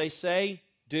Moses, what they say,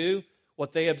 do,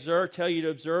 what they observe, tell you to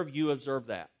observe, you observe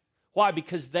that. Why?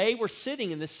 Because they were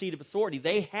sitting in the seat of authority.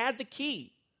 They had the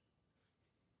key.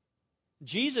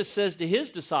 Jesus says to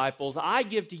his disciples, I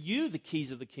give to you the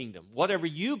keys of the kingdom. Whatever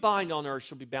you bind on earth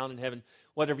shall be bound in heaven.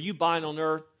 Whatever you bind on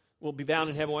earth will be bound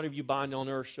in heaven. Whatever you bind on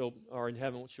earth or in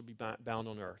heaven shall be bound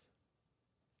on earth.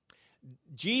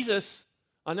 Jesus,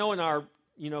 I know in our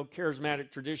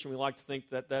charismatic tradition, we like to think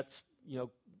that that's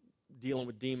dealing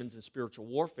with demons and spiritual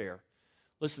warfare.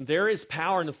 Listen, there is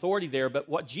power and authority there, but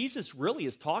what Jesus really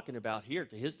is talking about here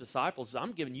to his disciples is,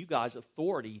 I'm giving you guys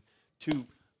authority to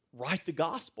write the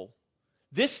gospel.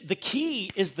 The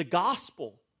key is the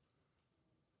gospel.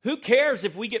 Who cares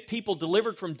if we get people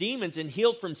delivered from demons and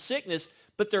healed from sickness,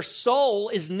 but their soul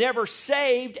is never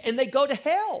saved and they go to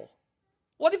hell?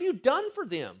 What have you done for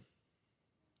them?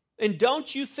 And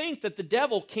don't you think that the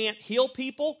devil can't heal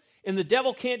people and the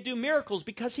devil can't do miracles?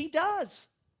 Because he does.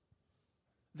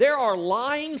 There are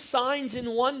lying signs and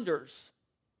wonders.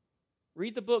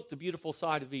 Read the book, The Beautiful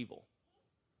Side of Evil.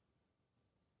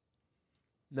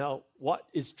 No, what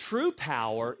is true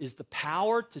power is the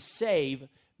power to save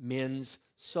men's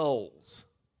souls.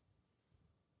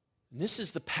 And this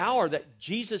is the power that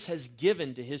Jesus has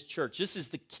given to his church. This is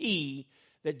the key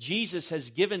that Jesus has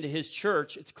given to his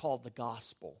church. It's called the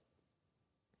gospel.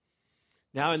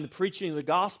 Now, in the preaching of the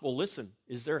gospel, listen,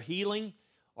 is there healing?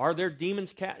 Are there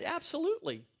demons cast?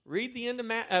 Absolutely. Read the end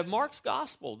of Mark's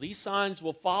gospel. These signs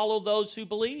will follow those who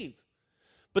believe.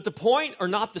 But the point are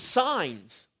not the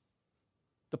signs.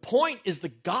 The point is the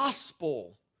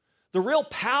gospel. The real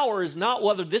power is not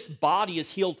whether this body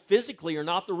is healed physically or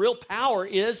not. The real power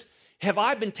is, have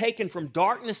I been taken from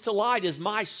darkness to light? Is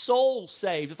my soul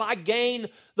saved? If I gain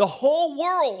the whole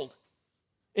world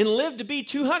and live to be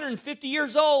 250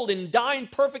 years old and die in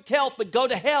perfect health but go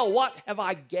to hell, what have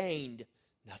I gained?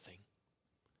 Nothing.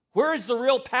 Where is the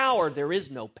real power? There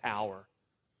is no power.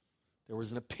 There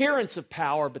was an appearance of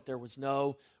power, but there was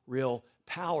no real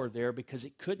power there because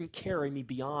it couldn't carry me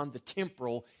beyond the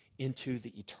temporal into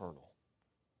the eternal.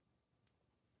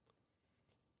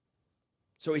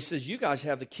 So he says, you guys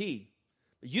have the key.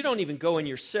 But you don't even go in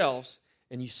yourselves,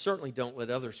 and you certainly don't let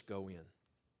others go in.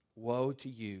 Woe to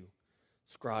you,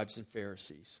 scribes and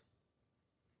Pharisees.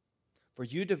 For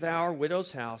you devour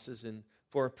widows' houses, and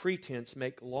for a pretense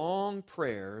make long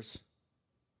prayers.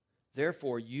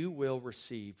 Therefore you will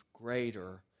receive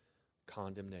greater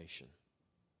condemnation.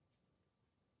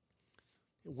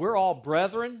 We're all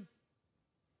brethren,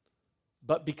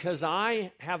 but because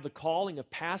I have the calling of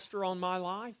pastor on my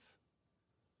life,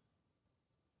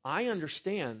 I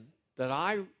understand that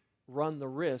I run the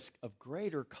risk of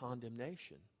greater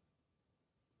condemnation,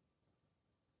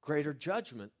 greater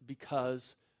judgment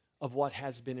because of what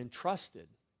has been entrusted.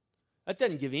 That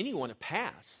doesn't give anyone a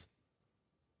pass.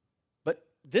 But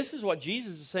this is what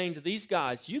Jesus is saying to these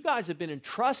guys. You guys have been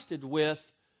entrusted with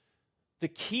the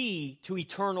key to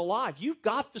eternal life. You've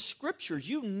got the Scriptures.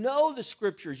 You know the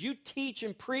Scriptures. You teach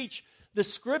and preach the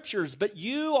Scriptures, but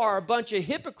you are a bunch of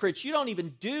hypocrites. You don't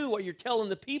even do what you're telling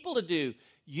the people to do.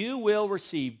 You will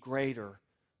receive greater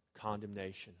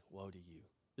condemnation. Woe to you.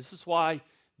 This is why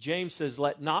James says,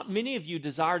 let not many of you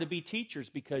desire to be teachers,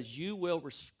 because you will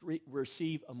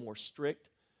receive a more strict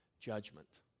judgment.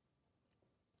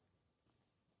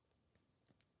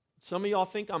 Some of y'all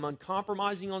think I'm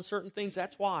uncompromising on certain things.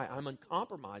 That's why I'm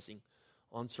uncompromising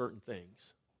on certain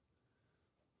things.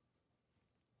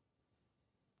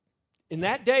 In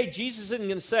that day, Jesus isn't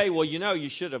going to say, well, you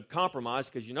should have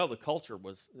compromised because the culture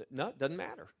was... No, it doesn't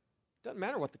matter. It doesn't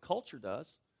matter what the culture does.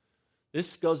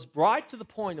 This goes right to the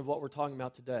point of what we're talking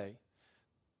about today.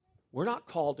 We're not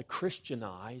called to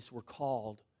Christianize. We're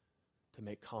called to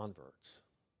make converts.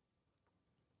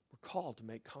 We're called to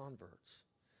make converts.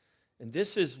 And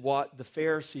this is what the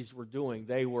Pharisees were doing.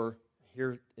 They were,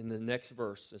 here in the next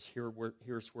verse,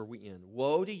 here's where we end.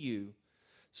 Woe to you,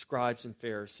 scribes and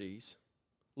Pharisees.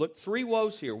 Look, 3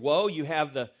 woes here. Woe, you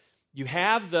have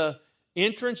the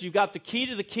entrance. You've got the key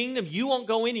to the kingdom. You won't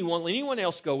go in. You won't let anyone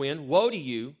else go in. Woe to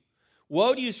you.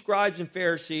 Woe to you, scribes and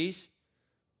Pharisees,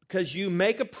 because you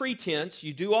make a pretense.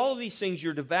 You do all of these things.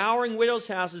 You're devouring widows'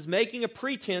 houses, making a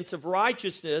pretense of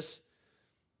righteousness,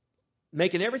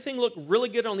 making everything look really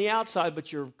good on the outside,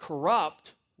 but you're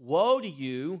corrupt. Woe to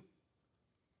you.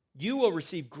 You will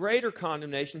receive greater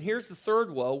condemnation. Here's the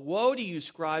third woe. Woe to you,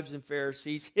 scribes and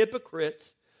Pharisees,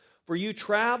 hypocrites, for you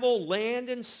travel land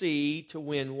and sea to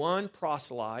win one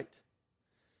proselyte,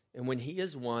 and when he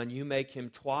is won, you make him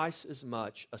twice as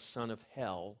much a son of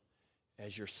hell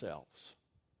as yourselves.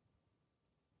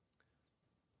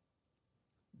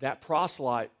 That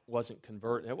proselyte wasn't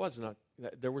converted.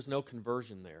 There was no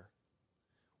conversion there.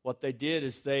 What they did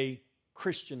is they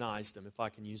Christianized him, if I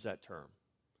can use that term.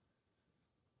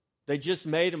 They just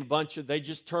made him they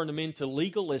just turned him into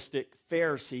legalistic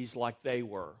Pharisees like they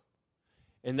were.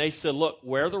 And they said, look,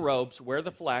 wear the robes, wear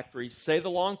the phylacteries, say the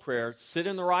long prayers, sit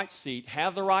in the right seat,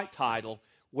 have the right title,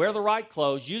 wear the right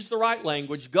clothes, use the right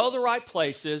language, go the right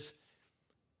places,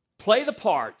 play the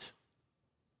part,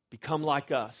 become like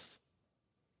us.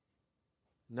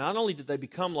 Not only did they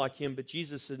become like him, but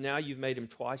Jesus said, now you've made him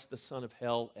twice the son of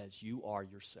hell as you are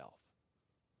yourself.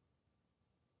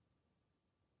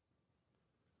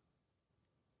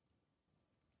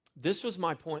 This was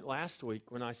my point last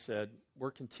week when I said, we're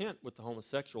content with the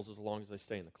homosexuals as long as they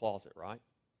stay in the closet, right?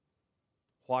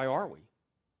 Why are we?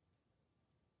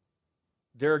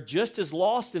 They're just as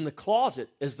lost in the closet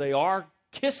as they are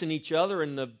kissing each other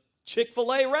in the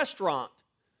Chick-fil-A restaurant.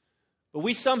 But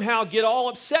we somehow get all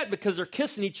upset because they're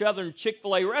kissing each other in a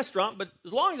Chick-fil-A restaurant, but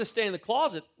as long as they stay in the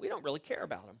closet, we don't really care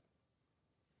about them.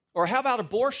 Or how about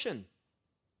abortion?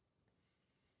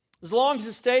 As long as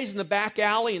it stays in the back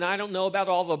alley and I don't know about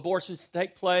all the abortions that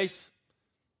take place,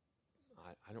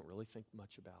 I don't really think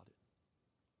much about it.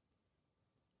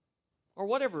 Or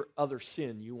whatever other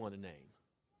sin you want to name.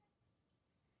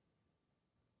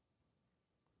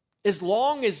 As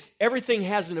long as everything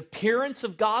has an appearance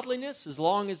of godliness, as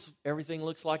long as everything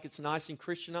looks like it's nice and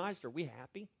Christianized, are we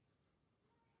happy?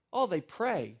 Oh, they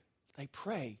pray. They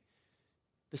pray.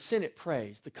 The Senate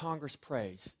prays. The Congress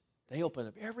prays. They open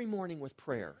up every morning with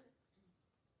prayer.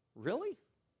 Really?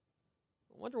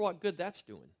 I wonder what good that's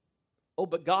doing. Oh,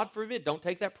 but God forbid, don't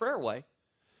take that prayer away.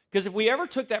 Because if we ever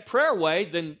took that prayer away,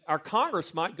 then our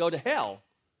Congress might go to hell.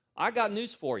 I got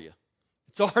news for you.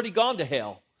 It's already gone to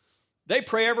hell. They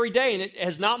pray every day, and it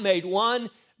has not made one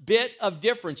bit of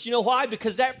difference. You know why?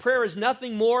 Because that prayer is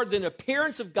nothing more than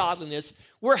appearance of godliness.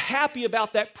 We're happy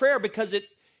about that prayer because it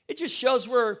just shows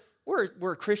we're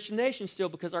a Christian nation still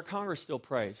because our Congress still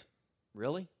prays.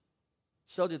 Really?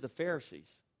 So did the Pharisees.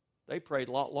 They prayed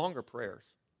a lot longer prayers.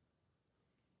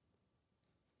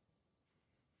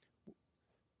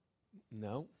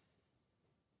 No.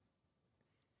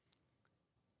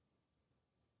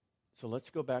 So let's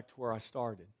go back to where I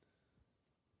started.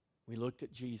 We looked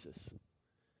at Jesus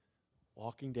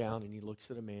walking down, and he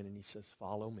looks at a man and he says,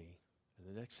 "Follow me." And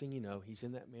the next thing you know, he's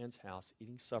in that man's house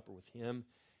eating supper with him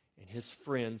and his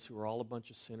friends, who are all a bunch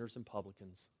of sinners and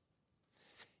publicans.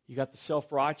 You got the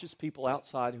self-righteous people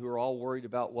outside who are all worried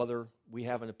about whether we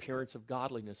have an appearance of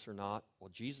godliness or not. Well,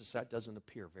 Jesus, that doesn't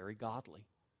appear very godly,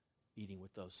 eating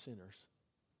with those sinners.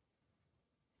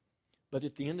 But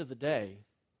at the end of the day,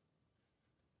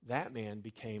 that man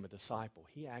became a disciple.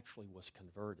 He actually was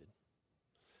converted.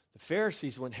 The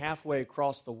Pharisees went halfway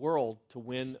across the world to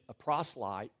win a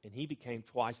proselyte, and he became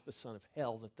twice the son of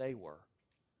hell that they were.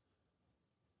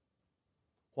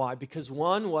 Why? Because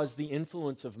one was the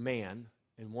influence of man,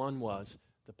 and one was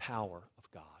the power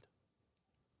of God.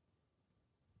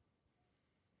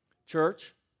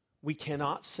 Church, we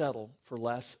cannot settle for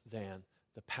less than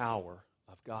the power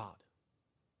of God.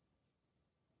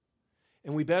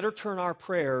 And we better turn our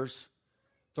prayers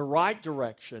the right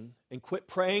direction and quit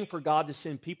praying for God to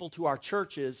send people to our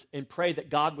churches and pray that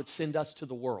God would send us to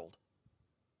the world.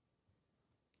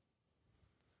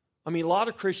 I mean, a lot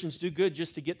of Christians do good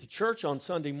just to get to church on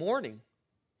Sunday morning.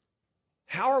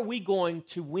 How are we going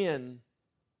to win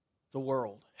the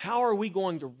world? How are we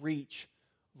going to reach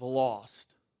the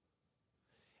lost?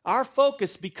 Our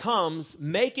focus becomes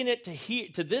making it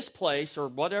to this place or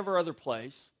whatever other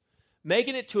place.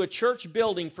 Making it to a church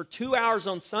building for 2 hours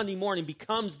on Sunday morning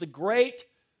becomes the great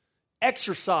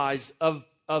exercise of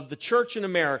the church in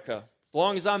America. As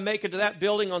long as I make it to that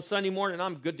building on Sunday morning,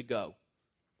 I'm good to go.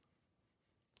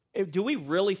 Do we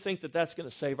really think that that's going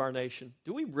to save our nation?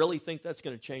 Do we really think that's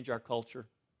going to change our culture?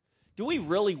 Do we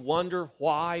really wonder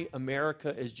why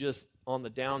America is just on the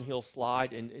downhill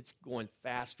slide and it's going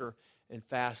faster and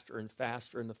faster and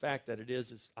faster? And the fact that it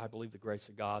is, I believe, the grace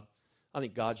of God. I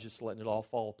think God's just letting it all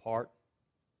fall apart.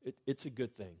 It's a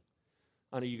good thing.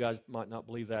 I know you guys might not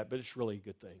believe that, but it's really a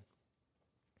good thing.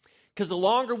 Because the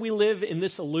longer we live in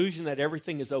this illusion that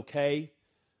everything is okay,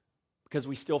 because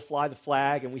we still fly the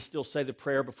flag and we still say the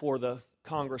prayer before the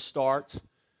Congress starts,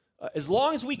 as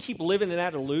long as we keep living in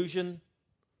that illusion,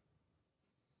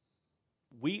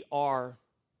 we are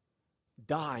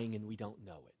dying and we don't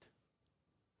know it.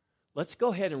 Let's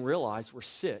go ahead and realize we're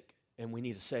sick and we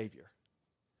need a Savior.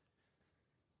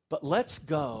 But let's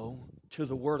go to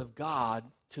the Word of God,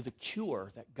 to the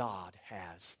cure that God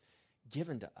has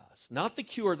given to us. Not the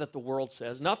cure that the world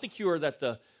says, not the cure that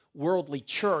the worldly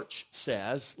church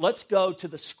says. Let's go to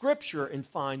the Scripture and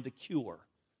find the cure.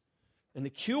 And the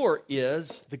cure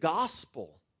is the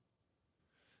gospel.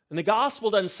 And the gospel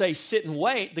doesn't say sit and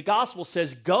wait. The gospel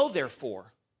says go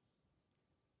therefore.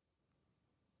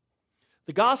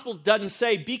 The gospel doesn't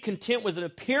say be content with an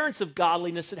appearance of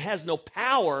godliness that has no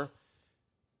power.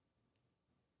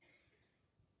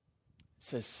 It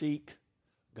says seek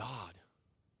God.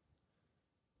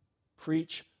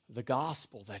 Preach the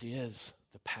gospel that is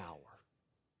the power.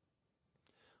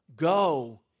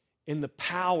 Go in the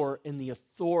power and the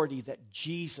authority that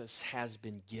Jesus has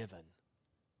been given.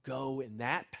 Go in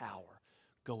that power.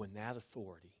 Go in that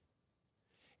authority.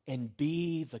 And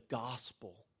be the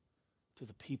gospel to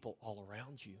the people all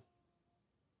around you.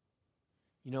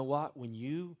 You know what?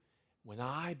 When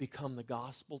I become the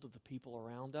gospel to the people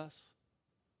around us,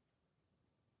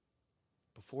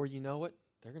 before you know it,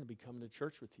 they're going to be coming to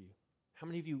church with you. How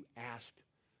many of you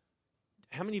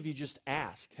just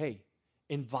ask, hey,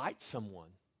 invite someone?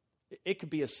 It could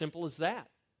be as simple as that.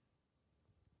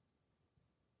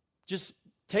 Just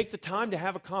take the time to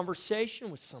have a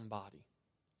conversation with somebody.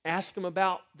 Ask them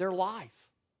about their life.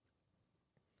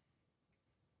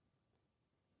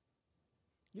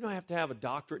 You don't have to have a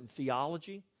doctorate in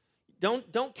theology.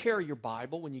 Don't carry your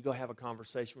Bible when you go have a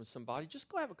conversation with somebody. Just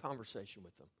go have a conversation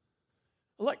with them.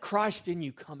 Let Christ in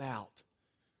you come out.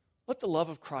 Let the love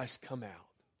of Christ come out.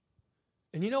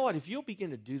 And you know what? If you'll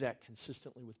begin to do that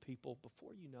consistently with people,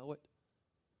 before you know it,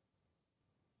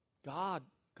 God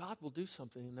will do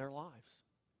something in their lives.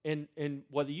 And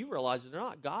whether you realize it or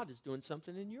not, God is doing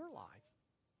something in your life.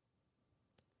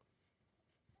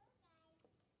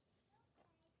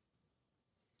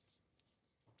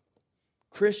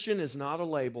 Christian is not a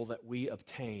label that we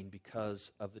obtain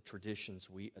because of the traditions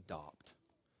we adopt.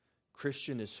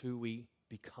 Christian is who we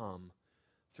become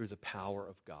through the power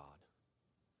of God.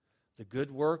 The good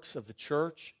works of the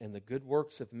church and the good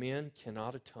works of men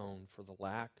cannot atone for the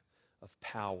lack of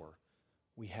power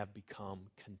we have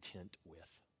become content with.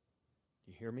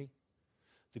 Do you hear me?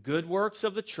 The good works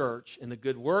of the church and the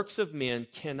good works of men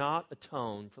cannot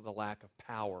atone for the lack of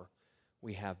power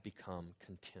we have become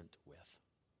content with.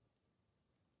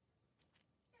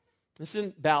 This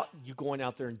isn't about you going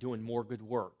out there and doing more good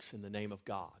works in the name of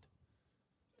God.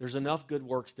 There's enough good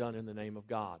works done in the name of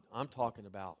God. I'm talking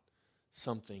about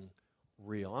something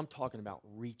real. I'm talking about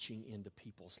reaching into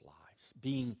people's lives,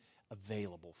 being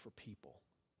available for people.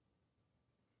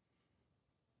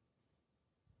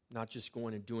 Not just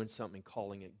going and doing something and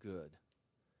calling it good.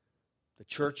 The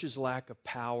church's lack of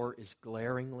power is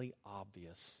glaringly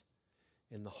obvious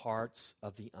in the hearts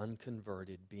of the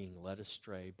unconverted being led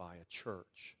astray by a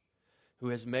church who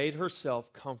has made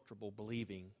herself comfortable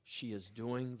believing she is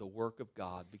doing the work of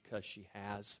God because she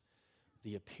has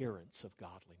the appearance of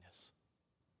godliness.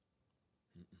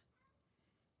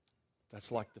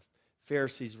 That's like the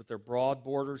Pharisees with their broad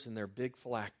borders and their big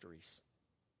phylacteries.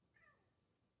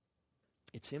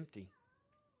 It's empty.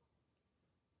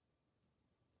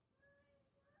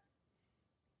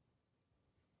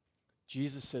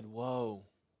 Jesus said, "Woe,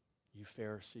 you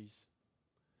Pharisees."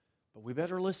 But we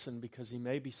better listen, because he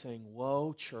may be saying,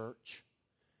 "Woe, church,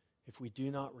 if we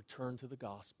do not return to the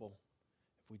gospel,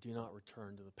 if we do not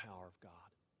return to the power of God,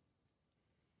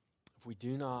 if we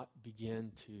do not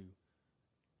begin to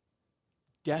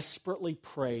desperately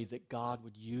pray that God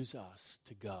would use us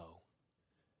to go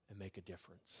and make a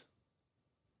difference."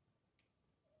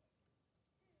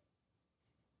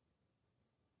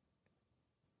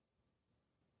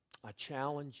 I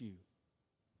challenge you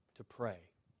to pray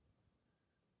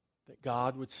that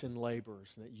God would send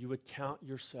laborers and that you would count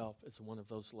yourself as one of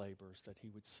those laborers that he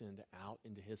would send out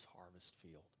into his harvest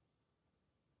field.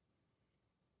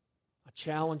 I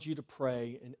challenge you to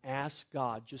pray and ask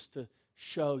God just to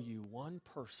show you one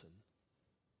person.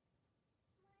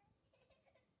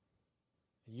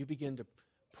 And you begin to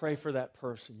pray for that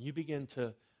person. You begin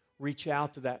to reach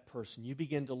out to that person. You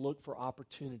begin to look for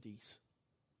opportunities.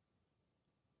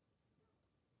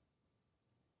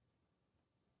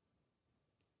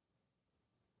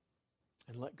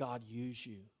 And let God use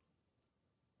you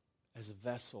as a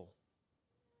vessel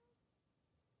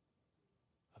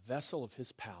of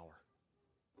his power.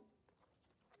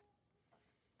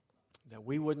 That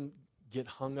we wouldn't get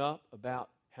hung up about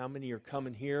how many are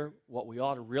coming here. What we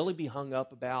ought to really be hung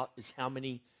up about is how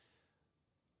many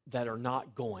that are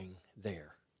not going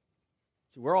there.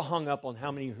 So we're all hung up on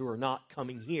how many who are not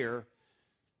coming here.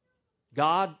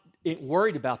 God ain't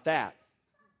worried about that.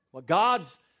 What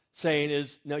God's saying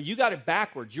is, no, you got it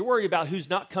backwards. You're worried about who's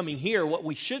not coming here. What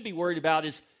we should be worried about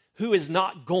is who is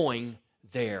not going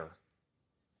there.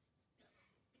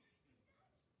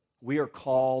 We are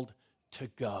called to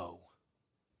go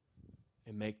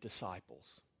and make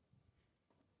disciples.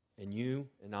 And you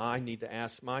and I need to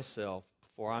ask myself,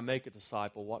 before I make a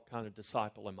disciple, what kind of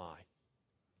disciple am I?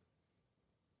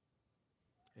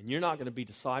 And you're not going to be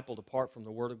discipled apart from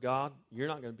the Word of God. You're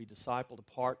not going to be discipled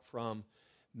apart from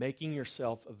making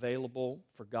yourself available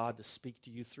for God to speak to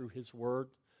you through his Word,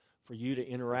 for you to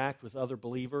interact with other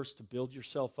believers, to build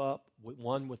yourself up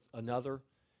one with another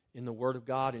in the Word of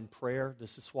God, in prayer.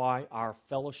 This is why our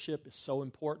fellowship is so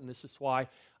important. This is why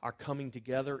our coming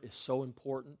together is so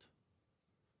important.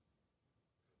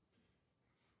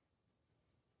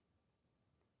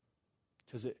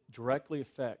 Because it directly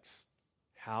affects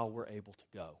how we're able to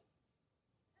go.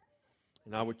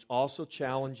 And I would also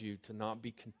challenge you to not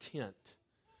be content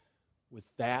with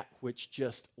that which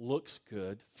just looks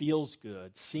good, feels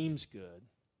good, seems good.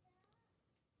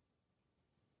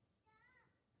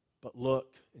 But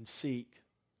look and seek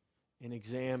and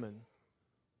examine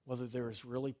whether there is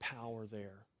really power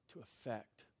there to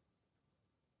effect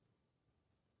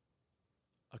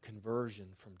a conversion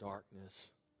from darkness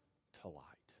to light.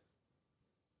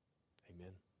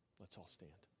 Amen. Let's all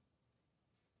stand.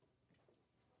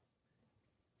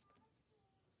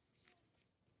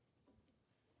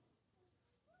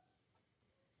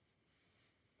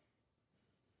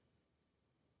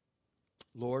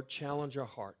 Lord, challenge our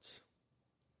hearts.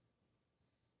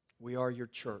 We are your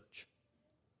church.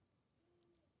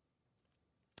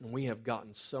 And we have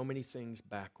gotten so many things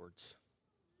backwards.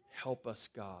 Help us,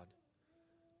 God,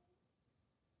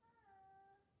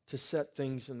 to set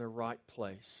things in their right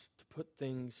place, to put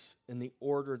things in the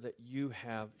order that you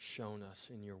have shown us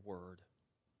in your word.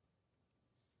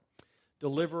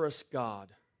 Deliver us, God,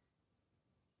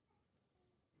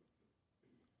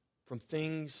 from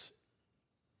things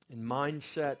and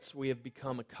mindsets we have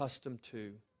become accustomed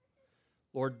to.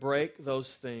 Lord, break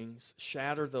those things,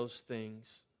 shatter those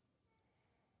things.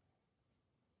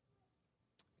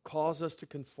 Cause us to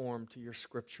conform to your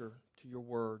scripture, to your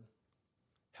word.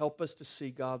 Help us to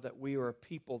see, God, that we are a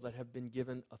people that have been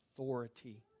given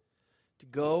authority to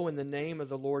go in the name of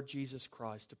the Lord Jesus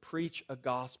Christ, to preach a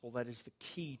gospel that is the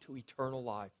key to eternal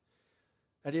life.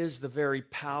 That is the very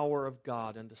power of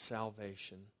God unto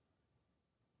salvation.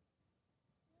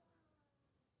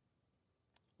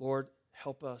 Lord,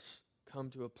 help us come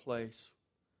to a place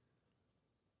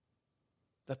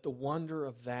that the wonder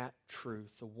of that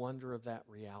truth, the wonder of that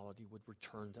reality would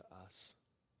return to us.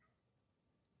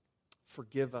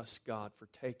 Forgive us, God, for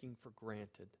taking for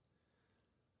granted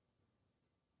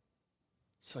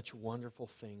such wonderful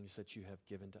things that you have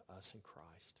given to us in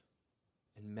Christ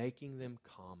and making them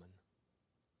common.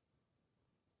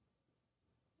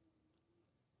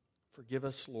 Forgive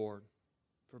us, Lord,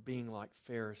 for being like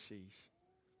Pharisees.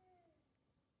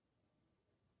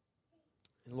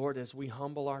 And Lord, as we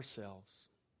humble ourselves,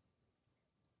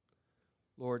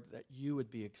 Lord, that you would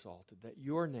be exalted, that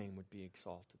your name would be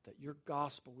exalted, that your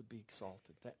gospel would be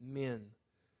exalted, that men,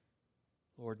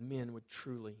 Lord, men would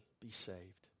truly be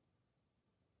saved.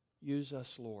 Use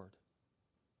us, Lord.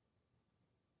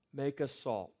 Make us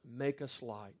salt. Make us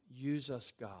light. Use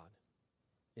us, God,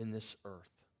 in this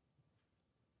earth.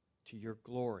 To your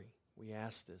glory, we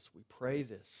ask this. We pray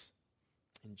this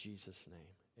in Jesus'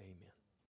 name. Amen.